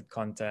user-generated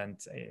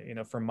content.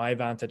 From my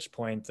vantage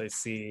point, I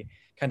see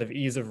kind of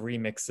ease of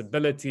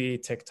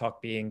remixability, TikTok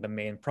being the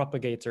main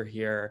propagator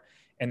here,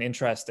 an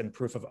interest in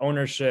proof of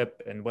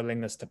ownership and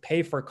willingness to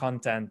pay for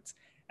content,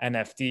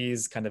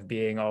 NFTs kind of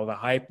being all the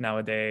hype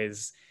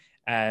nowadays,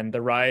 and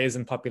the rise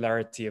in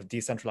popularity of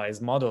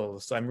decentralized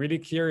models. So I'm really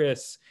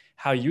curious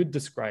how you'd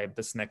describe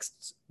this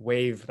next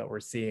wave that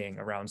we're seeing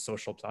around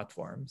social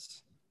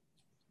platforms.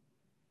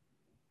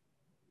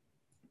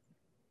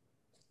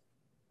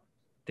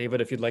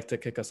 David, if you'd like to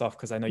kick us off,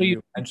 because I know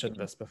you mentioned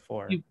this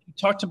before. You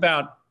talked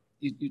about,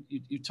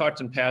 you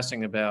talked in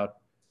passing about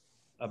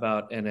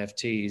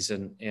NFTs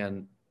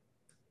and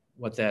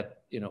what that,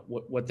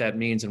 what that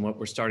means and what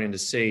we're starting to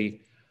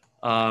see.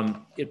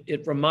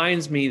 It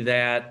reminds me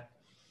that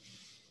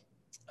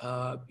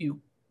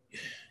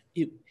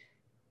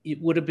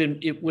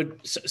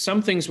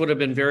some things would have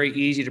been very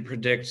easy to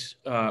predict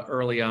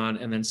early on,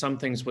 and then some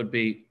things would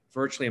be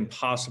virtually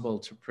impossible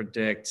to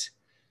predict,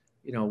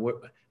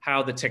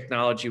 how the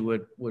technology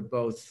would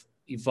both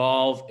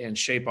evolve and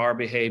shape our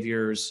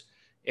behaviors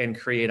and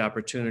create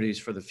opportunities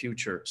for the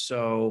future.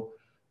 So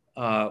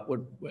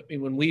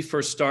when we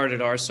first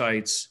started our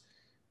sites,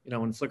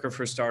 when Flickr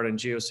first started and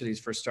GeoCities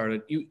first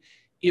started,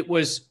 it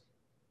was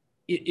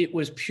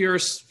pure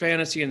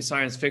fantasy and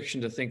science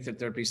fiction to think that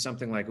there'd be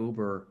something like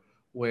Uber,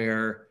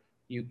 where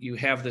you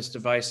have this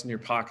device in your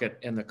pocket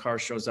and the car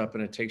shows up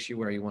and it takes you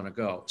where you want to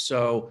go.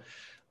 So,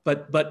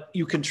 but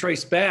you can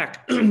trace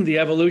back the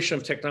evolution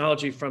of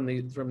technology from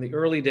the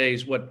early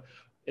days.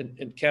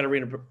 And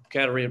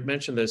Katerina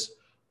mentioned this,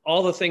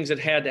 all the things that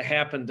had to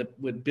happen that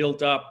would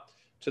build up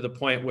to the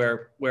point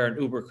where an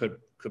Uber could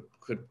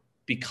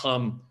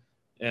become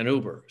an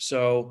Uber.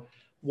 So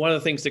one of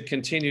the things that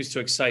continues to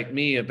excite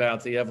me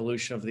about the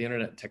evolution of the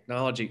internet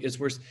technology is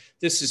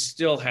this is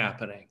still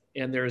happening,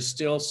 and there is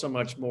still so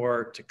much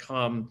more to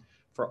come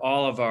for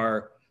all of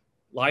our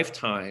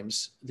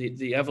lifetimes.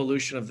 The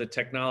evolution of the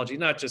technology,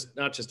 not just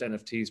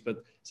NFTs,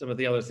 but some of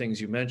the other things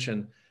you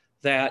mentioned,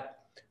 that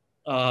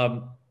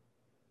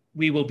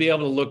we will be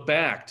able to look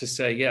back to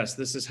say, yes,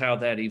 this is how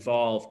that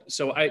evolved.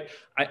 So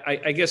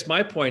I guess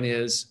my point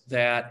is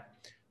that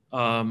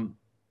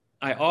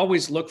I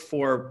always look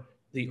for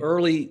the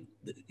early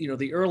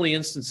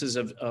instances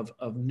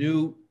of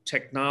new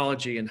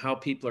technology and how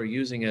people are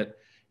using it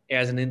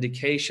as an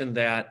indication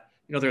that,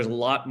 there's a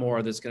lot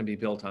more that's going to be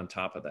built on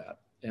top of that.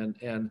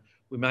 And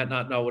we might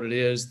not know what it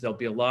is. There'll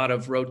be a lot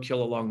of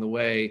roadkill along the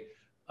way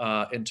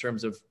in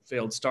terms of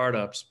failed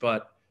startups,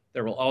 but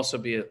there will also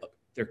be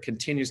there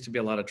continues to be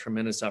a lot of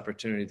tremendous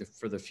opportunity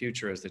for the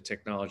future as the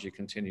technology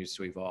continues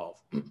to evolve.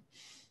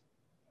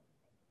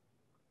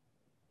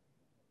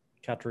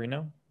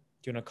 Katerina,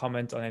 do you want to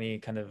comment on any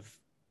kind of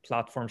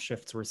platform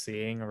shifts we're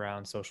seeing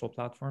around social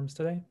platforms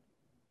today?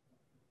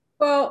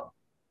 Well,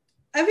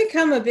 I've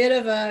become a bit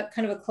of a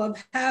kind of a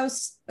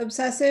Clubhouse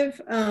obsessive.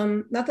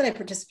 Not that I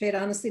participate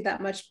honestly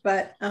that much,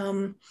 but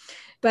I'm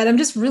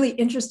just really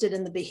interested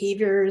in the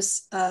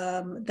behaviors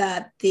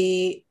that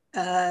the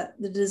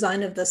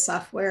design of the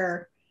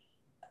software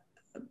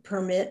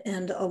permit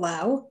and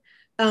allow.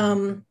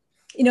 I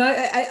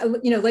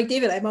like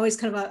David, I'm always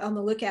kind of on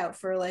the lookout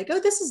for like, oh,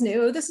 this is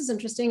new, oh, this is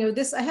interesting, oh,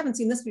 this, I haven't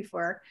seen this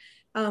before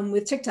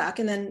with TikTok.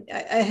 And then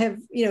I have,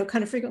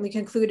 kind of frequently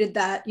concluded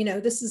that,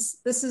 this is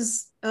this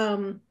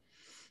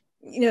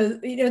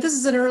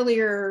is an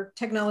earlier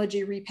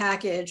technology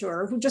repackage,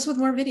 or just with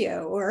more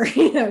video, or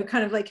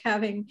kind of like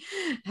having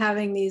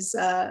these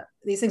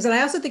things. And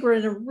I also think we're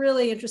in a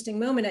really interesting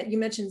moment. You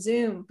mentioned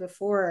Zoom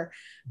before.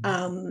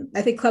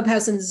 I think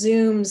Clubhouse and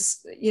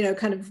Zoom's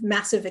kind of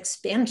massive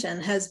expansion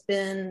has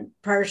been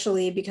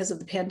partially because of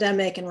the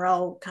pandemic, and we're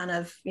all kind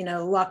of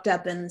locked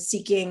up and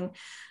seeking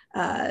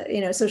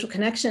social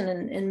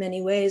connection in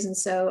many ways. And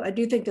so I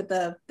do think that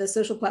the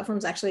social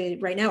platforms actually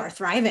right now are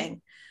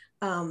thriving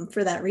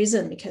for that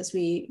reason, because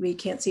we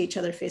can't see each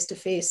other face to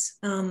face.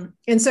 And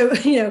so,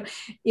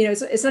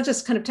 it's not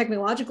just kind of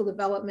technological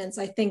developments,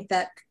 I think,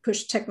 that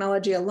push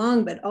technology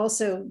along, but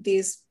also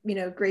these,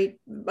 great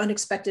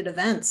unexpected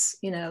events,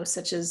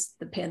 such as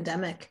the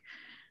pandemic,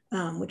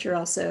 which are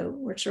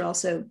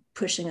also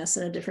pushing us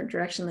in a different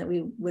direction that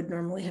we would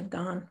normally have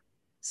gone.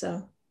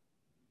 So.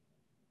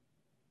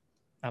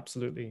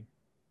 Absolutely.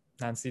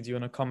 Nancy, do you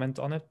want to comment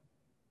on it,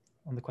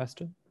 on the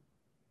question?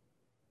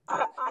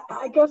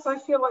 I guess I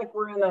feel like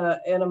we're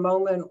in a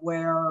moment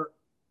where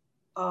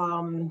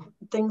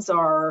things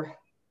are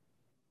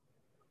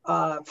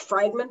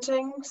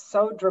fragmenting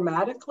so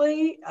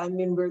dramatically. I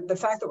mean, the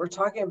fact that we're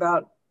talking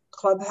about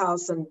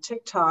Clubhouse and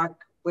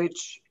TikTok,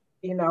 which,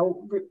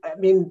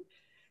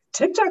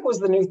 TikTok was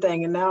the new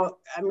thing. And now,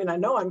 I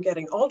know I'm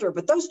getting older,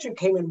 but those two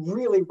came in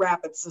really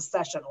rapid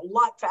succession, a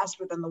lot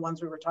faster than the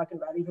ones we were talking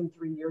about even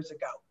 3 years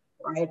ago,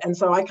 right? And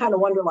so I kind of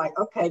wonder, like,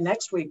 okay,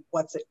 next week,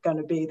 what's it going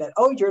to be that,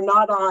 oh, you're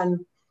not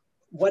on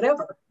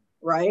whatever,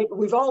 right?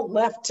 We've all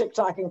left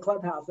TikTok and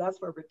Clubhouse.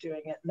 That's where we're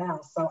doing it now.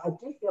 So I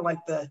do feel like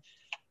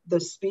the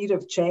speed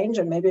of change,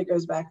 and maybe it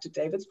goes back to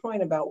David's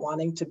point about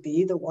wanting to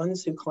be the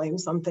ones who claim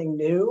something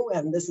new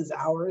and this is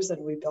ours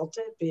and we built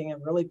it, being a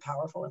really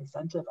powerful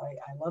incentive.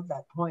 I love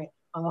that point.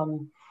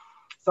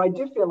 So I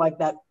do feel like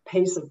that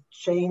pace of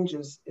change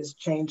is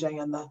changing,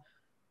 and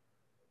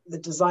the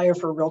desire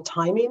for real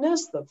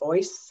timiness, the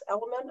voice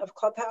element of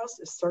Clubhouse,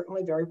 is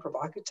certainly very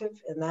provocative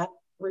in that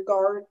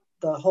regard.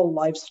 The whole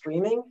live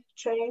streaming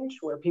change,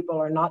 where people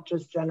are not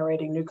just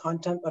generating new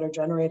content, but are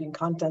generating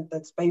content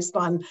that's based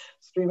on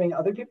streaming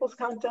other people's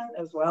content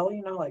as well,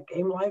 like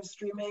game live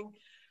streaming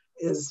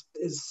is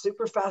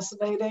super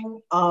fascinating.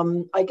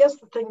 I guess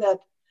the thing that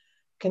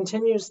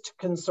continues to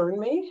concern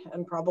me,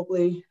 and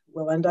probably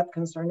will end up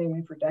concerning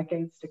me for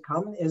decades to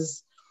come,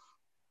 is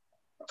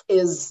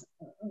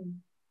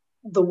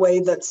the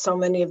way that so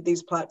many of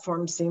these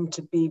platforms seem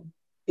to be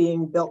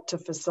being built to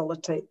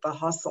facilitate the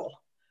hustle,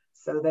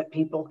 so that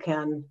people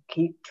can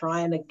keep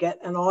trying to get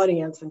an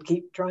audience and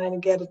keep trying to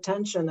get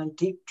attention and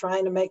keep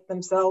trying to make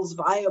themselves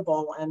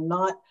viable, and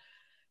not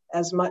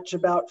as much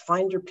about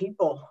find your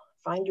people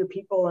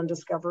and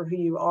discover who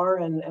you are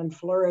and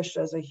flourish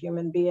as a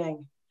human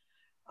being.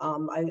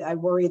 I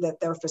worry that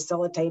they're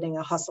facilitating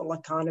a hustle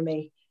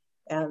economy,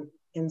 and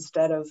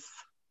instead of,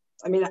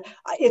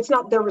 it's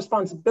not their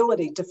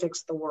responsibility to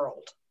fix the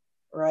world,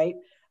 right?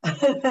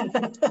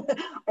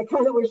 I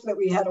kind of wish that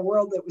we had a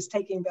world that was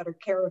taking better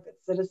care of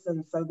its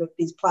citizens, so that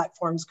these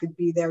platforms could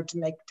be there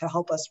to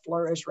help us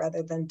flourish,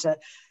 rather than to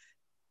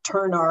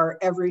turn our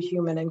every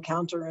human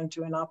encounter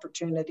into an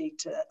opportunity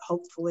to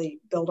hopefully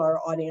build our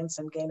audience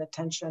and gain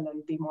attention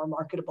and be more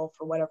marketable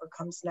for whatever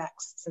comes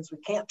next, since we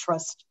can't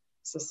trust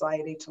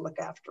society to look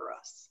after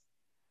us.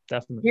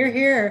 Definitely. You're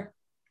here.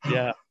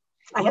 Yeah.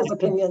 I have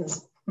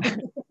opinions.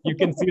 You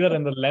can see that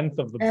in the length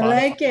of the bio. I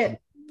like it.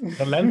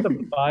 The length of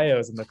the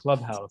bios in the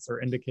Clubhouse are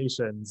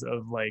indications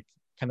of like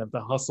kind of the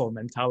hustle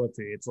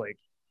mentality. It's like,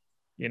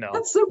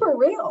 That's super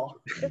real.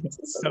 It's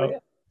super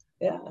real.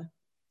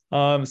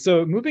 Yeah.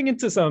 So moving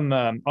into some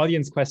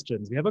audience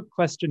questions, we have a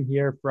question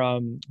here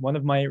from one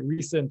of my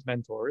recent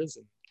mentors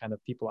and kind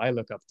of people I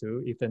look up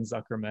to, Ethan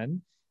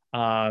Zuckerman.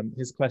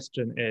 His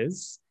question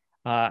is,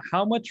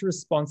 how much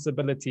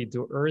responsibility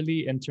do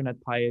early internet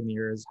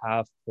pioneers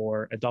have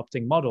for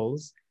adopting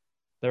models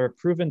that are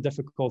proven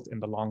difficult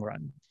in the long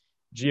run?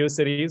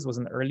 GeoCities was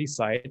an early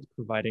site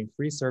providing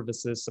free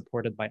services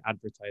supported by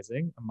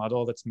advertising, a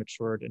model that's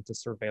matured into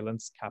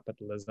surveillance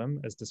capitalism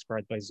as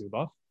described by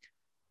Zuboff.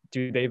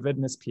 Do David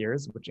and his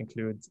peers, which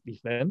includes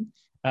Ethan,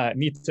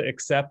 need to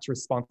accept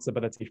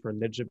responsibility for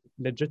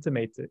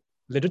legitimizing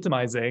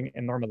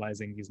and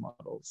normalizing these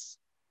models?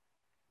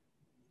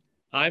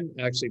 I'm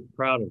actually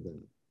proud of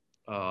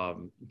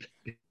that,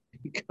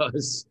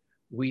 because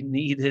we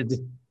needed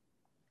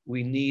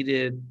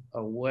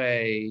a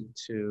way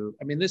to,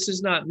 this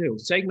is not new.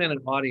 Segmented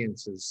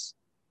audiences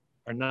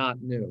are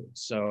not new.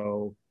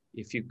 So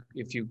if you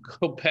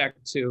go back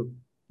to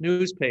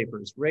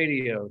newspapers,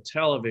 radio,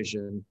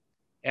 television,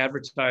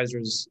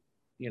 advertisers,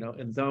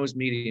 in those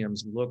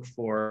mediums look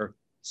for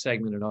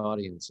segmented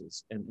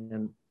audiences.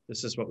 And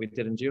this is what we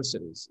did in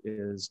GeoCities,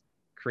 is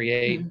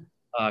create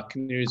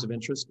communities of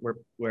interest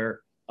where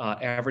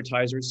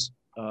advertisers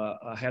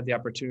had the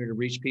opportunity to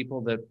reach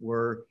people that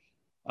were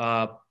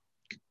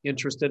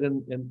interested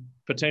in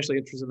potentially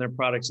interested in their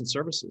products and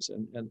services.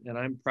 And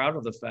I'm proud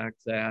of the fact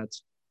that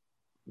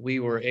we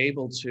were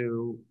able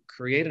to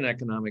create an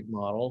economic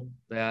model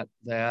that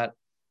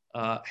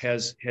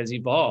has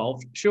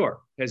evolved. Sure,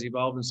 has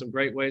evolved in some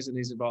great ways and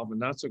has evolved in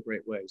not so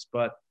great ways.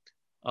 But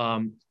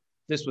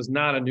this was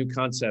not a new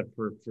concept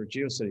for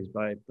GeoCities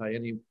by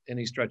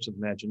any stretch of the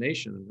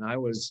imagination. And I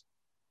was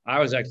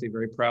actually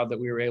very proud that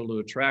we were able to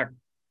attract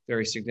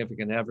very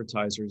significant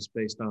advertisers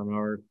based on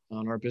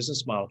our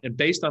business model, and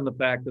based on the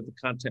fact that the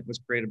content was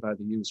created by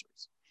the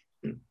users.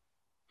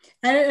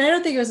 I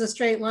don't think it was a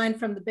straight line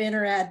from the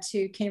banner ad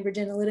to Cambridge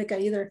Analytica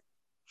either.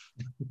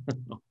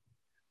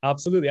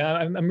 Absolutely.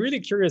 I'm really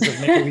curious if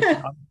maybe we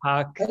can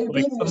unpack Are you like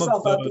beating some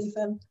yourself of up, those.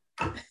 Ethan?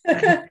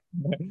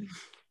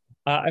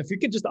 If you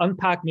could just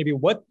unpack maybe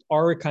what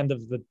are kind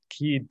of the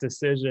key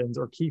decisions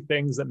or key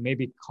things that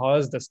maybe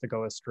caused us to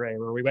go astray,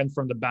 where we went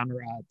from the banner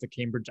ad to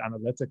Cambridge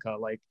Analytica.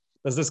 Like,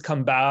 does this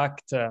come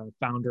back to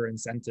founder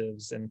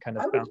incentives and kind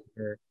of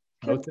founder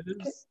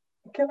motives?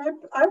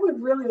 I would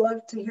really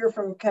love to hear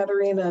from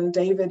Katerina and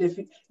David, if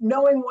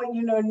knowing what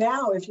you know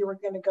now, if you were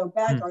going to go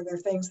back, are there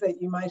things that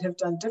you might have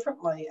done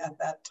differently at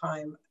that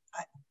time?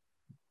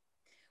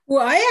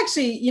 Well, I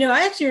actually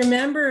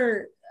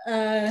remember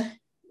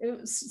it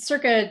was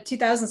circa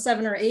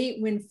 2007 or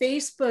 8 when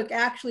Facebook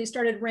actually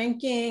started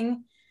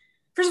ranking.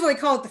 First of all, they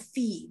call it the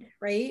feed,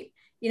 right?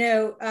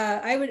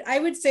 I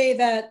would say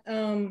that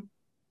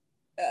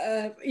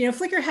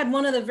Flickr had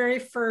one of the very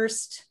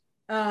first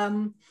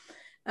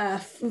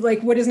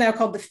like what is now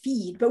called the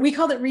feed, but we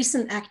called it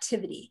recent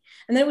activity,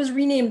 and then it was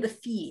renamed the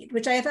feed,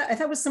 which I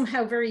thought was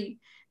somehow very,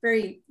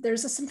 very,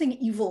 there's something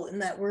evil in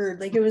that word.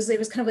 Like it was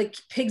kind of like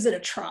pigs at a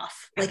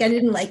trough. Like I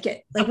didn't like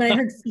it. Like when I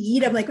heard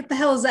feed, I'm like, what the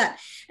hell is that?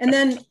 And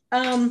then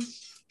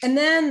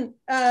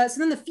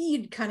the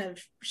feed kind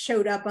of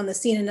showed up on the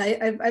scene,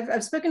 and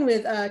I've spoken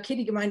with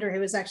Katie Geminder, who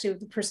was actually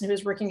the person who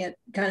was working at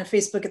kind of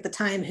Facebook at the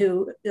time,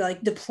 who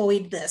like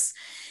deployed this,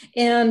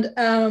 and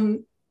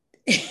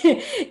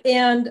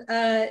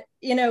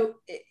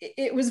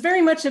it was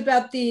very much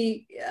about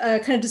the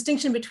kind of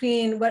distinction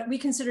between what we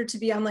consider to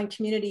be online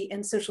community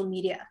and social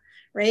media,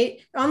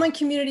 right? Online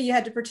community, you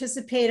had to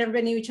participate,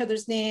 everybody knew each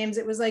other's names.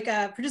 It was like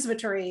a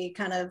participatory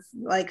kind of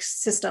like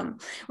system.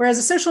 Whereas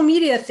a social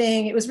media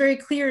thing, it was very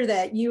clear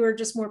that you were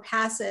just more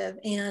passive,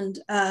 and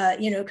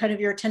kind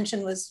of your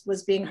attention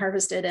was being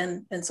harvested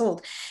and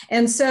sold.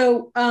 And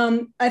so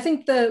I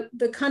think the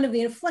kind of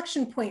the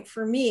inflection point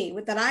for me,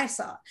 that I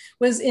saw,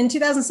 was in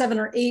 2007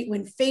 or 8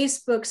 when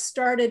Facebook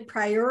started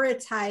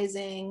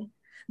prioritizing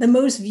the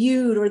most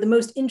viewed or the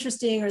most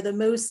interesting or the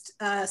most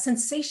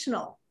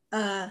sensational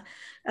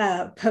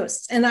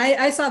posts. And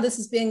I saw this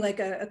as being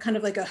like a kind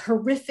of like a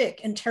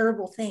horrific and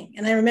terrible thing.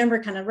 And I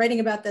remember kind of writing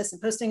about this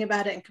and posting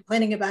about it and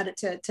complaining about it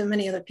to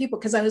many other people,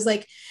 because I was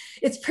like,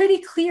 it's pretty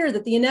clear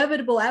that the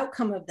inevitable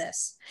outcome of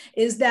this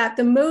is that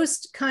the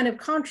most kind of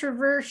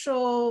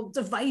controversial,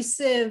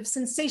 divisive,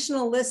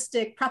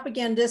 sensationalistic,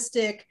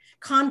 propagandistic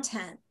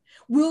content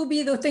will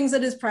be the things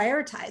that is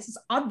prioritized. It's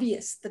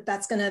obvious that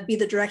that's going to be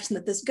the direction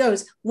that this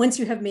goes once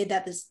you have made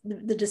that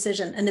the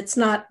decision, and it's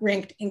not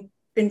ranked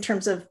in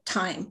terms of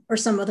time or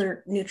some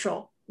other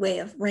neutral way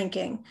of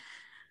ranking,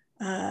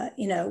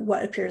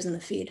 what appears in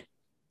the feed.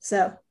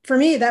 So for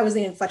me, that was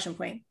the inflection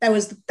point. That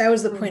was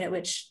the point at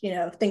which,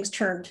 things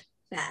turned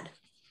bad.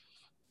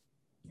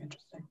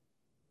 Interesting.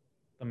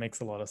 That makes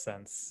a lot of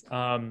sense.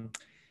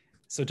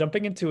 So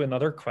jumping into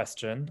another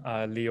question,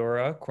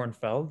 Leora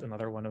Kornfeld,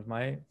 another one of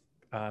my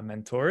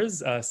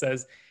mentors,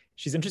 says,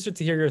 she's interested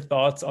to hear your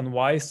thoughts on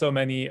why so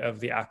many of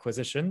the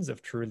acquisitions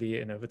of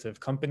truly innovative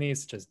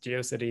companies such as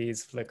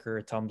GeoCities,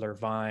 Flickr, Tumblr,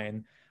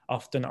 Vine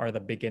often are the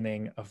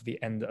beginning of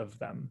the end of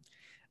them.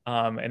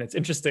 And it's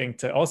interesting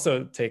to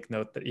also take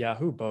note that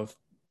Yahoo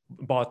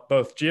bought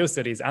both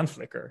GeoCities and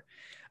Flickr.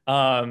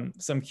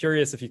 So I'm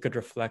curious if you could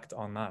reflect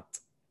on that.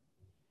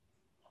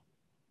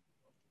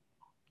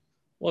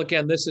 Well,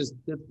 again, this is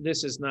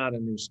not a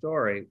new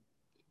story,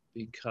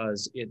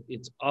 because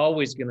it's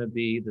always going to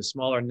be the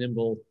smaller,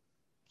 nimble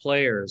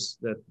players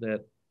that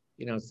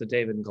it's the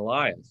David and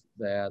Goliath,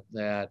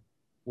 that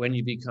when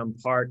you become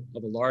part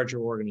of a larger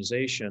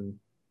organization,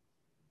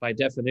 by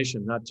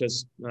definition, not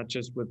just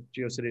with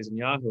GeoCities and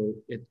Yahoo,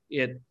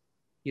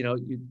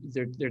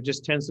 there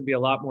just tends to be a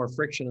lot more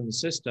friction in the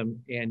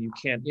system, and you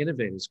can't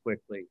innovate as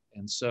quickly.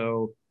 And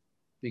so,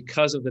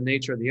 because of the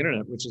nature of the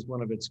internet, which is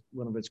one of its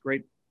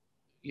great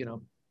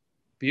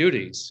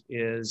beauties,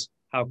 is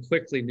how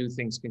quickly new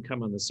things can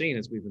come on the scene,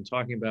 as we've been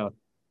talking about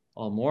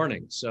all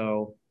morning.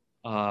 So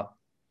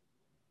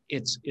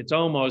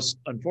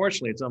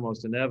unfortunately, it's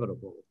almost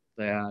inevitable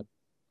that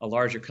a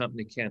larger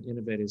company can't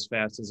innovate as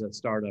fast as a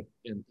startup,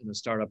 and a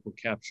startup will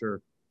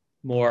capture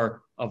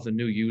more of the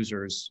new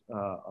users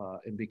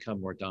and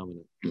become more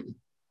dominant.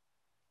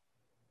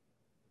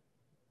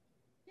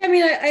 I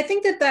mean, I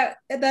think that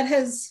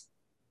has,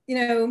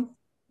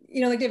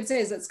 like David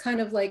says, it's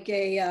kind of like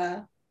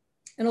an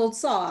old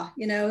saw,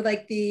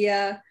 like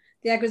the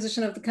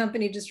acquisition of the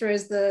company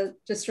destroys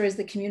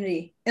the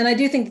community. And I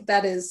do think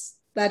that is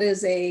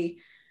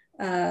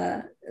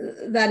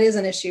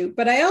an issue.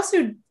 But I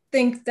also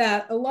think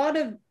that a lot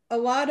of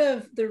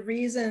the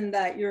reason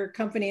that your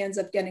company ends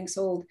up getting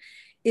sold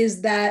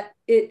is that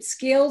it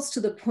scales to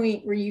the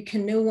point where you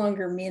can no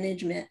longer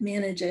manage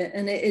it,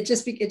 and it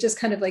just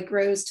kind of like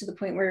grows to the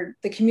point where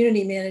the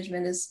community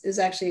management is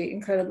actually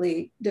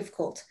incredibly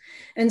difficult.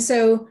 And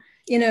so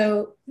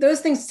those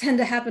things tend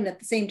to happen at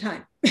the same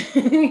time,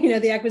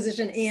 the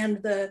acquisition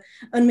and the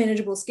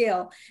unmanageable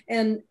scale.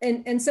 And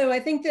so I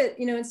think that,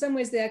 in some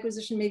ways the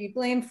acquisition may be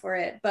blamed for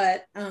it,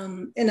 but,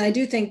 and I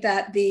do think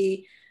that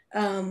the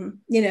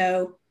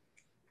inevitable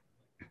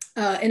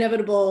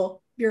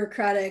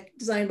bureaucratic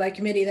design by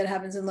committee that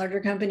happens in larger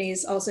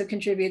companies also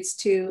contributes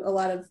to a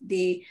lot of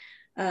the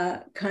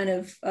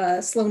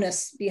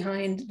slowness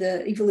behind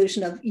the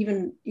evolution of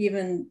even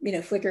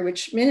Flickr,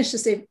 which managed to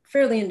stay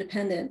fairly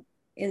independent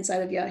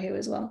inside of Yahoo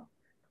as well.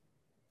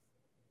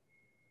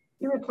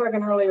 You were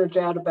talking earlier,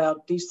 Jad,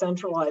 about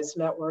decentralized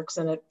networks,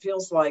 and it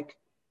feels like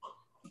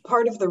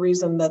part of the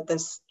reason that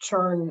this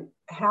churn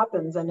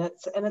happens, and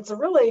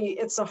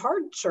it's a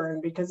hard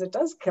churn because it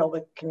does kill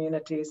the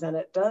communities and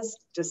it does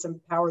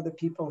disempower the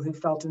people who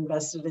felt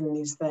invested in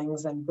these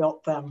things and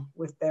built them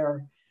with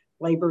their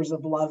labors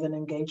of love and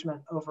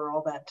engagement over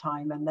all that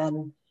time. And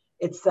then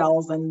it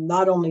sells, and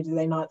not only do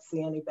they not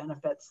see any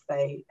benefits,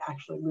 they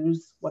actually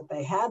lose what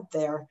they had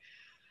there.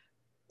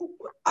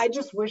 I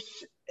just wish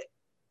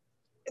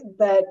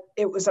that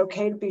it was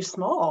okay to be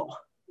small,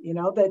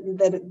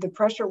 that the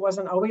pressure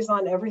wasn't always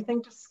on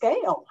everything to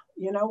scale.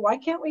 Why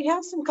can't we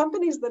have some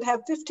companies that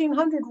have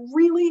 1,500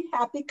 really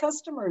happy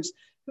customers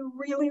who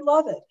really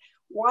love it?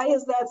 Why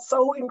is that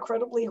so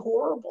incredibly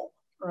horrible,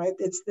 right?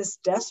 It's this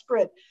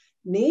desperate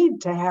need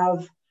to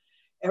have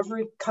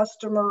every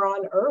customer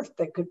on earth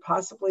that could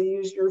possibly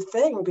use your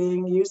thing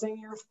using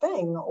your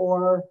thing,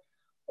 or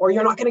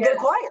you're not going to get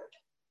acquired.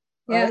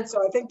 Right? Yeah.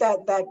 So I think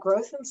that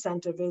growth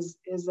incentive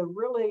is a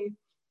really,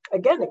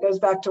 again, it goes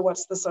back to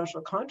what's the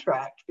social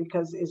contract,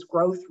 because is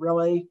growing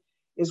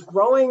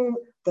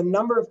the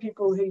number of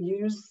people who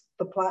use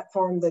the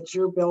platform that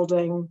you're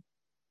building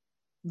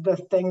the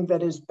thing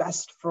that is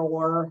best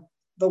for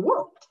the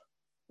world,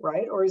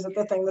 right? Or is it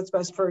the thing that's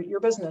best for your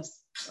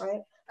business,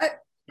 right?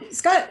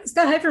 Scott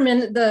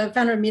Heiferman, the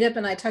founder of Meetup,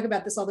 and I talk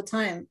about this all the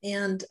time.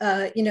 And,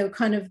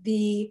 kind of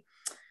the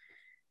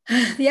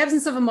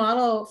absence of a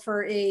model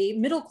for a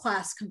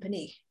middle-class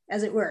company,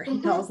 as it were,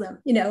 he calls them,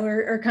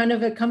 or kind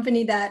of a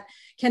company that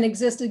can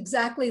exist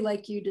exactly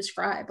like you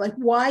described. Like,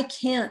 why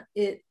can't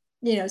it,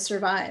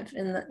 survive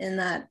in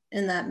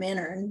that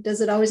manner? And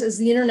does it always, as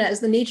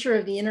the nature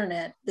of the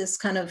internet, this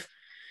kind of,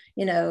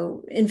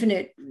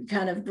 infinite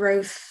kind of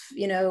growth,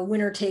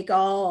 winner take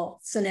all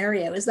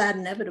scenario, is that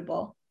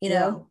inevitable?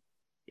 Does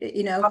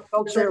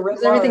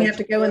everything have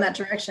to go in that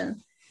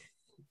direction?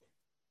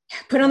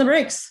 Put on the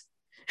brakes.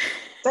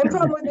 Same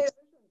problem with musicians,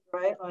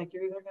 right? Like,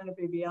 you're either going to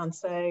be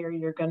Beyonce or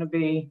you're going to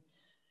be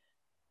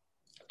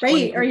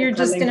right, or you're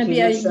just going to be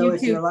a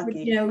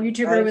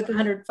YouTuber with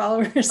 100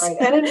 followers. Right.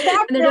 And in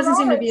fact, and there doesn't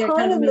seem to be a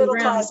kind of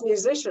middle-class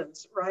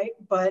musicians, right?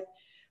 But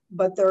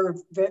there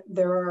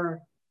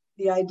are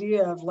the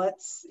idea of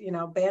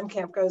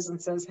Bandcamp goes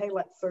and says, hey,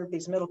 let's serve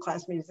these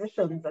middle-class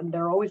musicians, and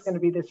they're always going to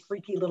be this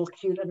freaky little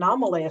cute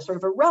anomaly, a sort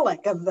of a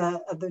relic of the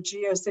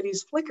GeoCities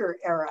Flickr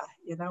era,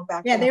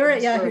 back. Yeah, they were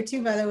at Yahoo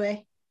too, by the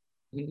way.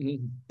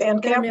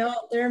 Bandcamp.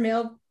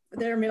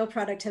 Their mail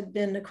product had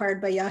been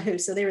acquired by Yahoo,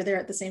 so they were there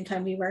at the same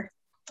time we were.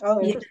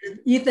 Oh,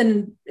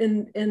 Ethan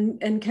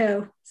and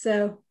co.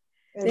 So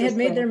they had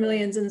made their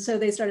millions, and so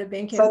they started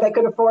Bandcamp. So they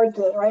could afford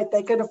to, right?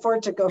 They could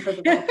afford to go for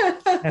the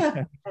best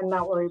and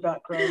not worry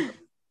about growth.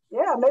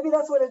 Yeah, maybe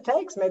that's what it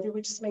takes. Maybe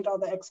we just need all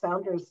the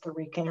ex-founders to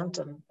recant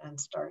and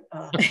start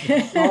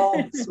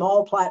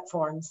small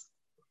platforms.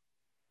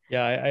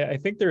 Yeah, I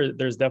think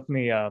there's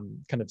definitely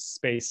kind of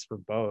space for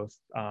both,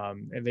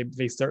 and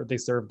they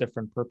serve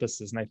different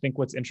purposes. And I think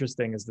what's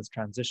interesting is this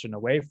transition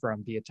away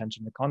from the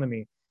attention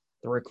economy,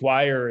 the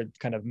required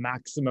kind of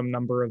maximum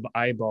number of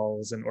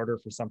eyeballs in order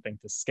for something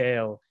to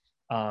scale,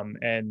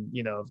 and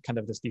kind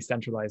of this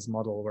decentralized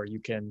model where you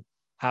can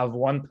have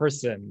one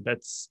person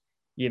that's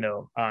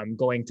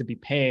going to be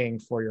paying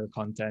for your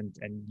content,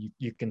 and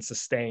you can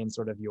sustain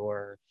sort of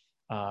your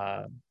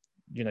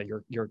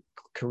your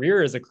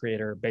career as a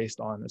creator based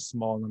on a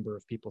small number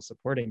of people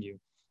supporting you.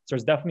 So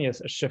there's definitely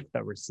a shift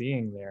that we're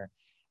seeing there.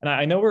 And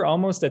I know we're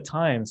almost at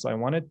time, so I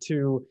wanted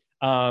to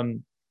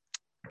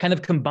kind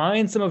of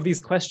combine some of these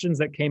questions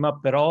that came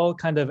up that all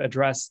kind of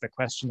address the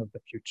question of the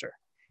future.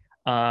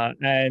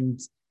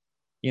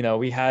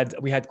 We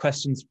had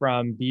questions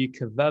from B.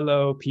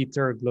 Cavello,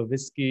 Peter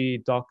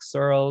Glovisky, Doc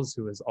Searles,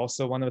 who is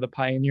also one of the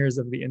pioneers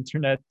of the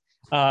internet,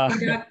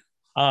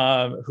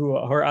 who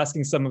are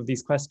asking some of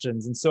these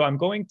questions. And so I'm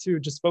going to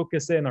just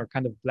focus in or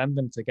kind of blend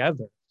them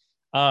together.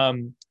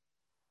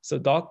 So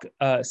Doc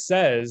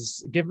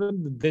says,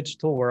 given the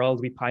digital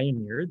world we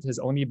pioneered has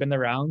only been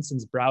around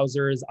since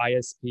browsers,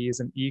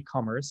 ISPs, and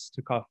e-commerce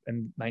took off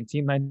in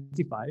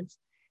 1995,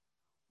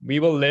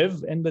 we will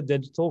live in the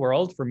digital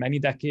world for many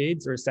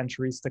decades or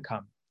centuries to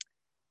come.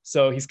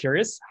 So he's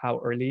curious how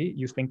early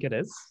you think it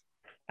is.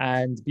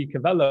 And B.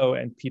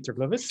 Cavello and Peter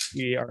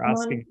Glovisky are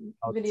asking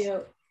about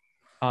video.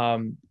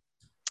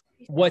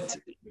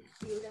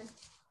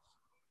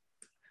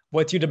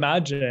 What you'd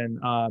imagine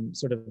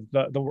sort of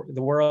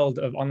the world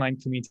of online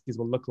communities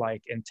will look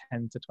like in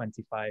 10 to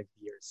 25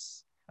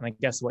 years. And I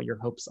guess what your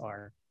hopes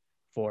are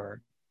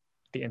for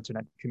the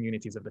internet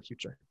communities of the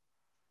future.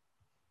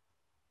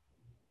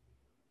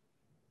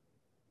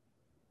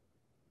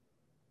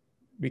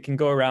 We can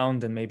go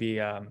around and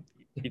maybe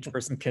each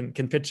person can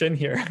pitch in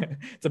here.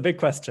 It's a big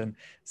question.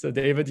 So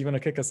David, do you want to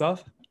kick us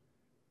off?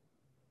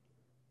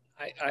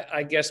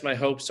 I guess my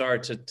hopes are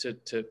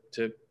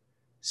to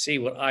see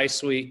what I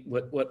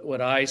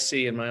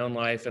see in my own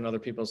life and other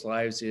people's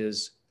lives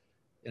is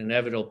an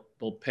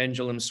inevitable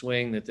pendulum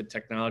swing, that the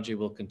technology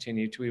will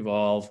continue to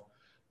evolve.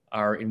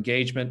 Our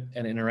engagement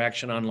and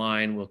interaction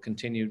online will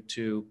continue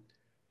to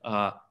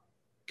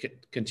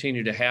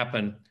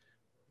happen,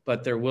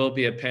 but there will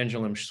be a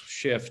pendulum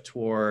shift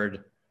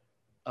toward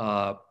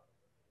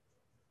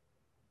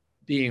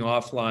being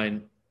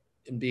offline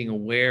and being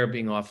aware of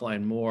being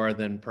offline more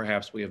than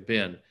perhaps we have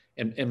been.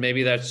 And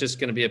maybe that's just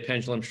going to be a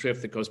pendulum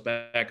shift that goes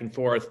back and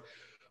forth.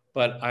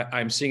 But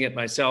I'm seeing it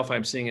myself.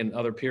 I'm seeing it in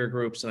other peer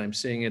groups, and I'm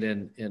seeing it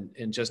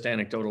in just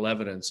anecdotal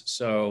evidence.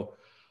 So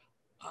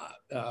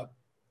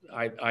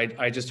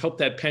I just hope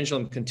that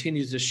pendulum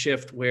continues to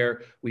shift,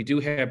 where we do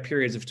have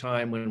periods of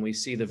time when we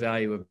see the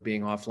value of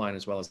being offline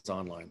as well as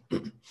online.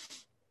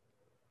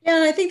 Yeah,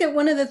 and I think that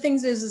one of the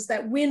things is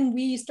that when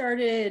we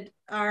started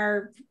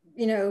our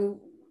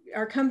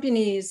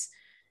companies,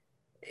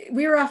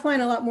 we were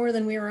offline a lot more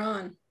than we were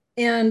on.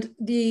 And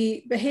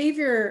the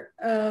behavior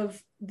of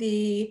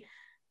the,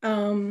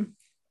 that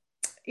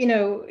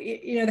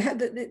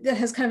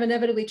has kind of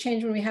inevitably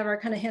changed when we have our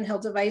kind of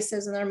handheld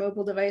devices and our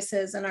mobile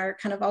devices and our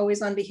kind of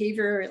always on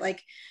behavior.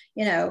 Like,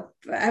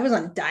 I was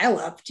on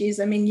dial-up.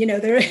 Geez, I mean,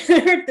 there's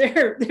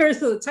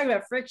talk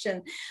about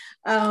friction.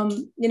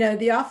 The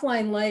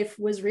offline life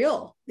was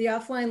real. The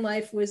offline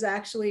life was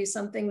actually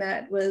something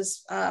that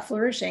was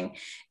flourishing.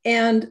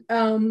 And,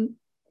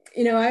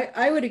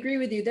 I would agree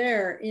with you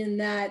there in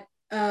that,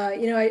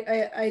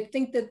 I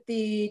think that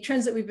the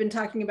trends that we've been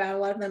talking about, a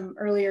lot of them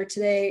earlier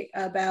today,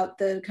 about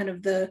the kind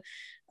of the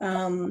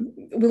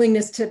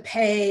willingness to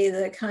pay,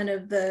 the kind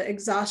of the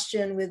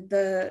exhaustion with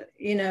the,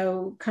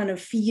 kind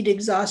of feed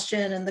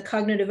exhaustion and the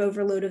cognitive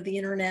overload of the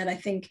internet. I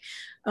think,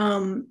 a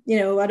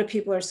lot of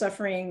people are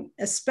suffering,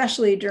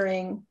 especially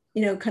during,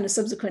 kind of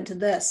subsequent to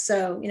this.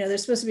 So,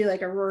 there's supposed to be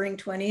like a roaring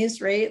 20s,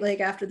 right?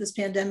 Like after this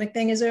pandemic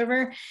thing is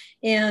over.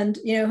 And,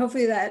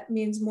 hopefully that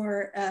means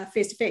more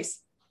face-to-face.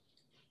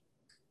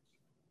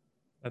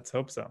 Let's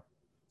hope so.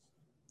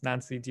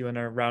 Nancy, do you want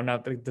to round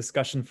out the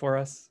discussion for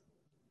us?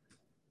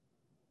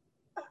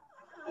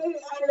 I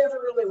never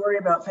really worry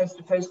about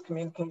face-to-face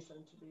communication,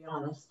 to be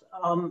honest.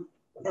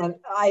 And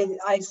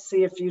I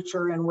see a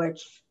future in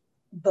which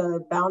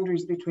the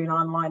boundaries between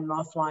online and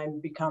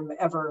offline become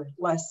ever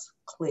less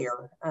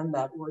clear, and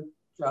that we're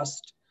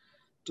just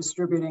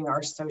distributing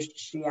our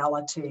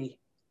sociality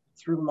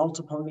through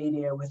multiple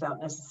media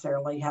without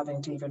necessarily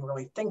having to even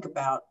really think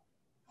about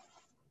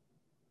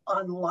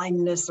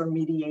onlineness or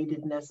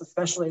mediatedness,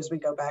 especially as we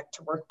go back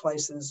to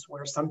workplaces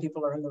where some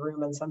people are in the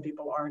room and some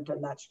people aren't,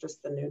 and that's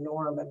just the new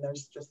norm. And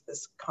there's just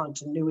this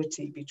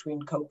continuity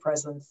between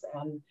co-presence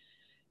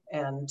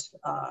and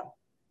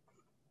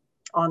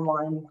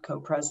online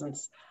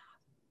co-presence.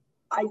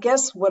 I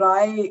guess what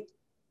I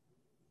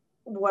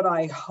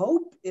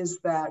hope is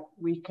that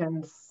we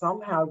can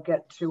somehow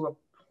get to a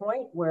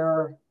point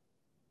where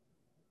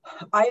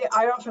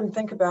I often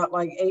think about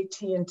like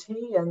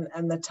AT&T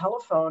and the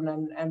telephone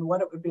and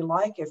what it would be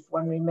like if,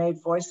 when we made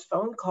voice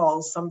phone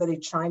calls, somebody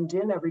chimed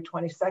in every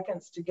 20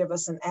 seconds to give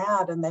us an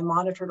ad, and they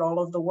monitored all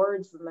of the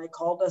words and they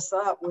called us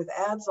up with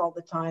ads all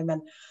the time.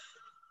 And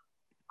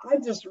I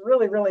just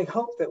really, really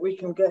hope that we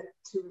can get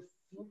to a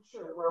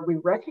future where we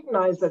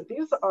recognize that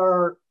these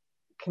are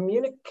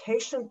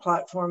communication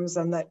platforms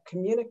and that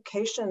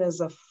communication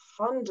is a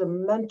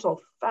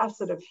fundamental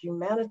facet of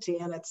humanity,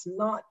 and it's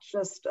not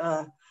just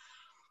a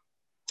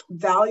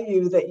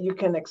value that you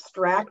can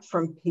extract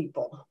from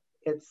people.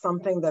 It's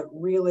something that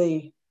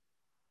really,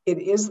 it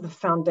is the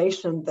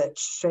foundation that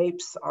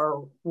shapes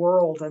our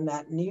world, and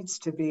that needs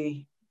to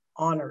be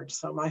honored.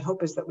 So my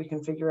hope is that we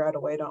can figure out a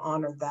way to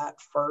honor that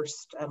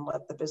first and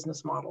let the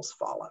business models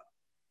follow.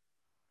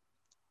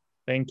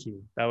 Thank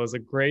you. That was a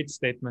great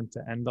statement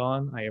to end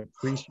on. I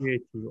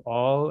appreciate you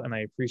all, and I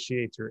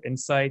appreciate your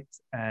insight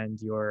and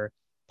your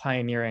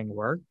pioneering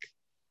work.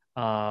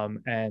 I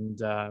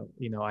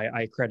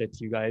credit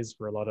you guys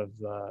for a lot of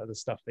the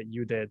stuff that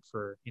you did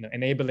for,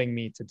 enabling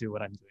me to do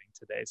what I'm doing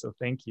today. So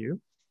thank you.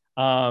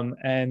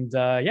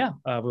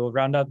 We'll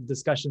round out the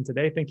discussion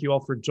today. Thank you all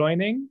for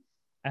joining.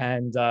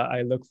 And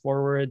I look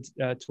forward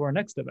to our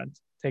next event.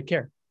 Take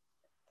care.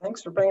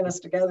 Thanks for bringing us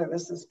together.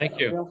 This is a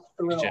real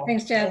thrill.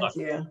 Thanks, Chad. Thank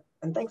you.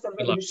 And thanks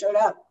everybody who showed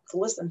up to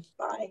listen.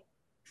 Bye.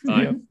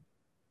 Bye.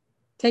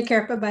 Take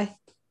care. Bye-bye.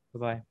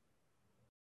 Bye-bye.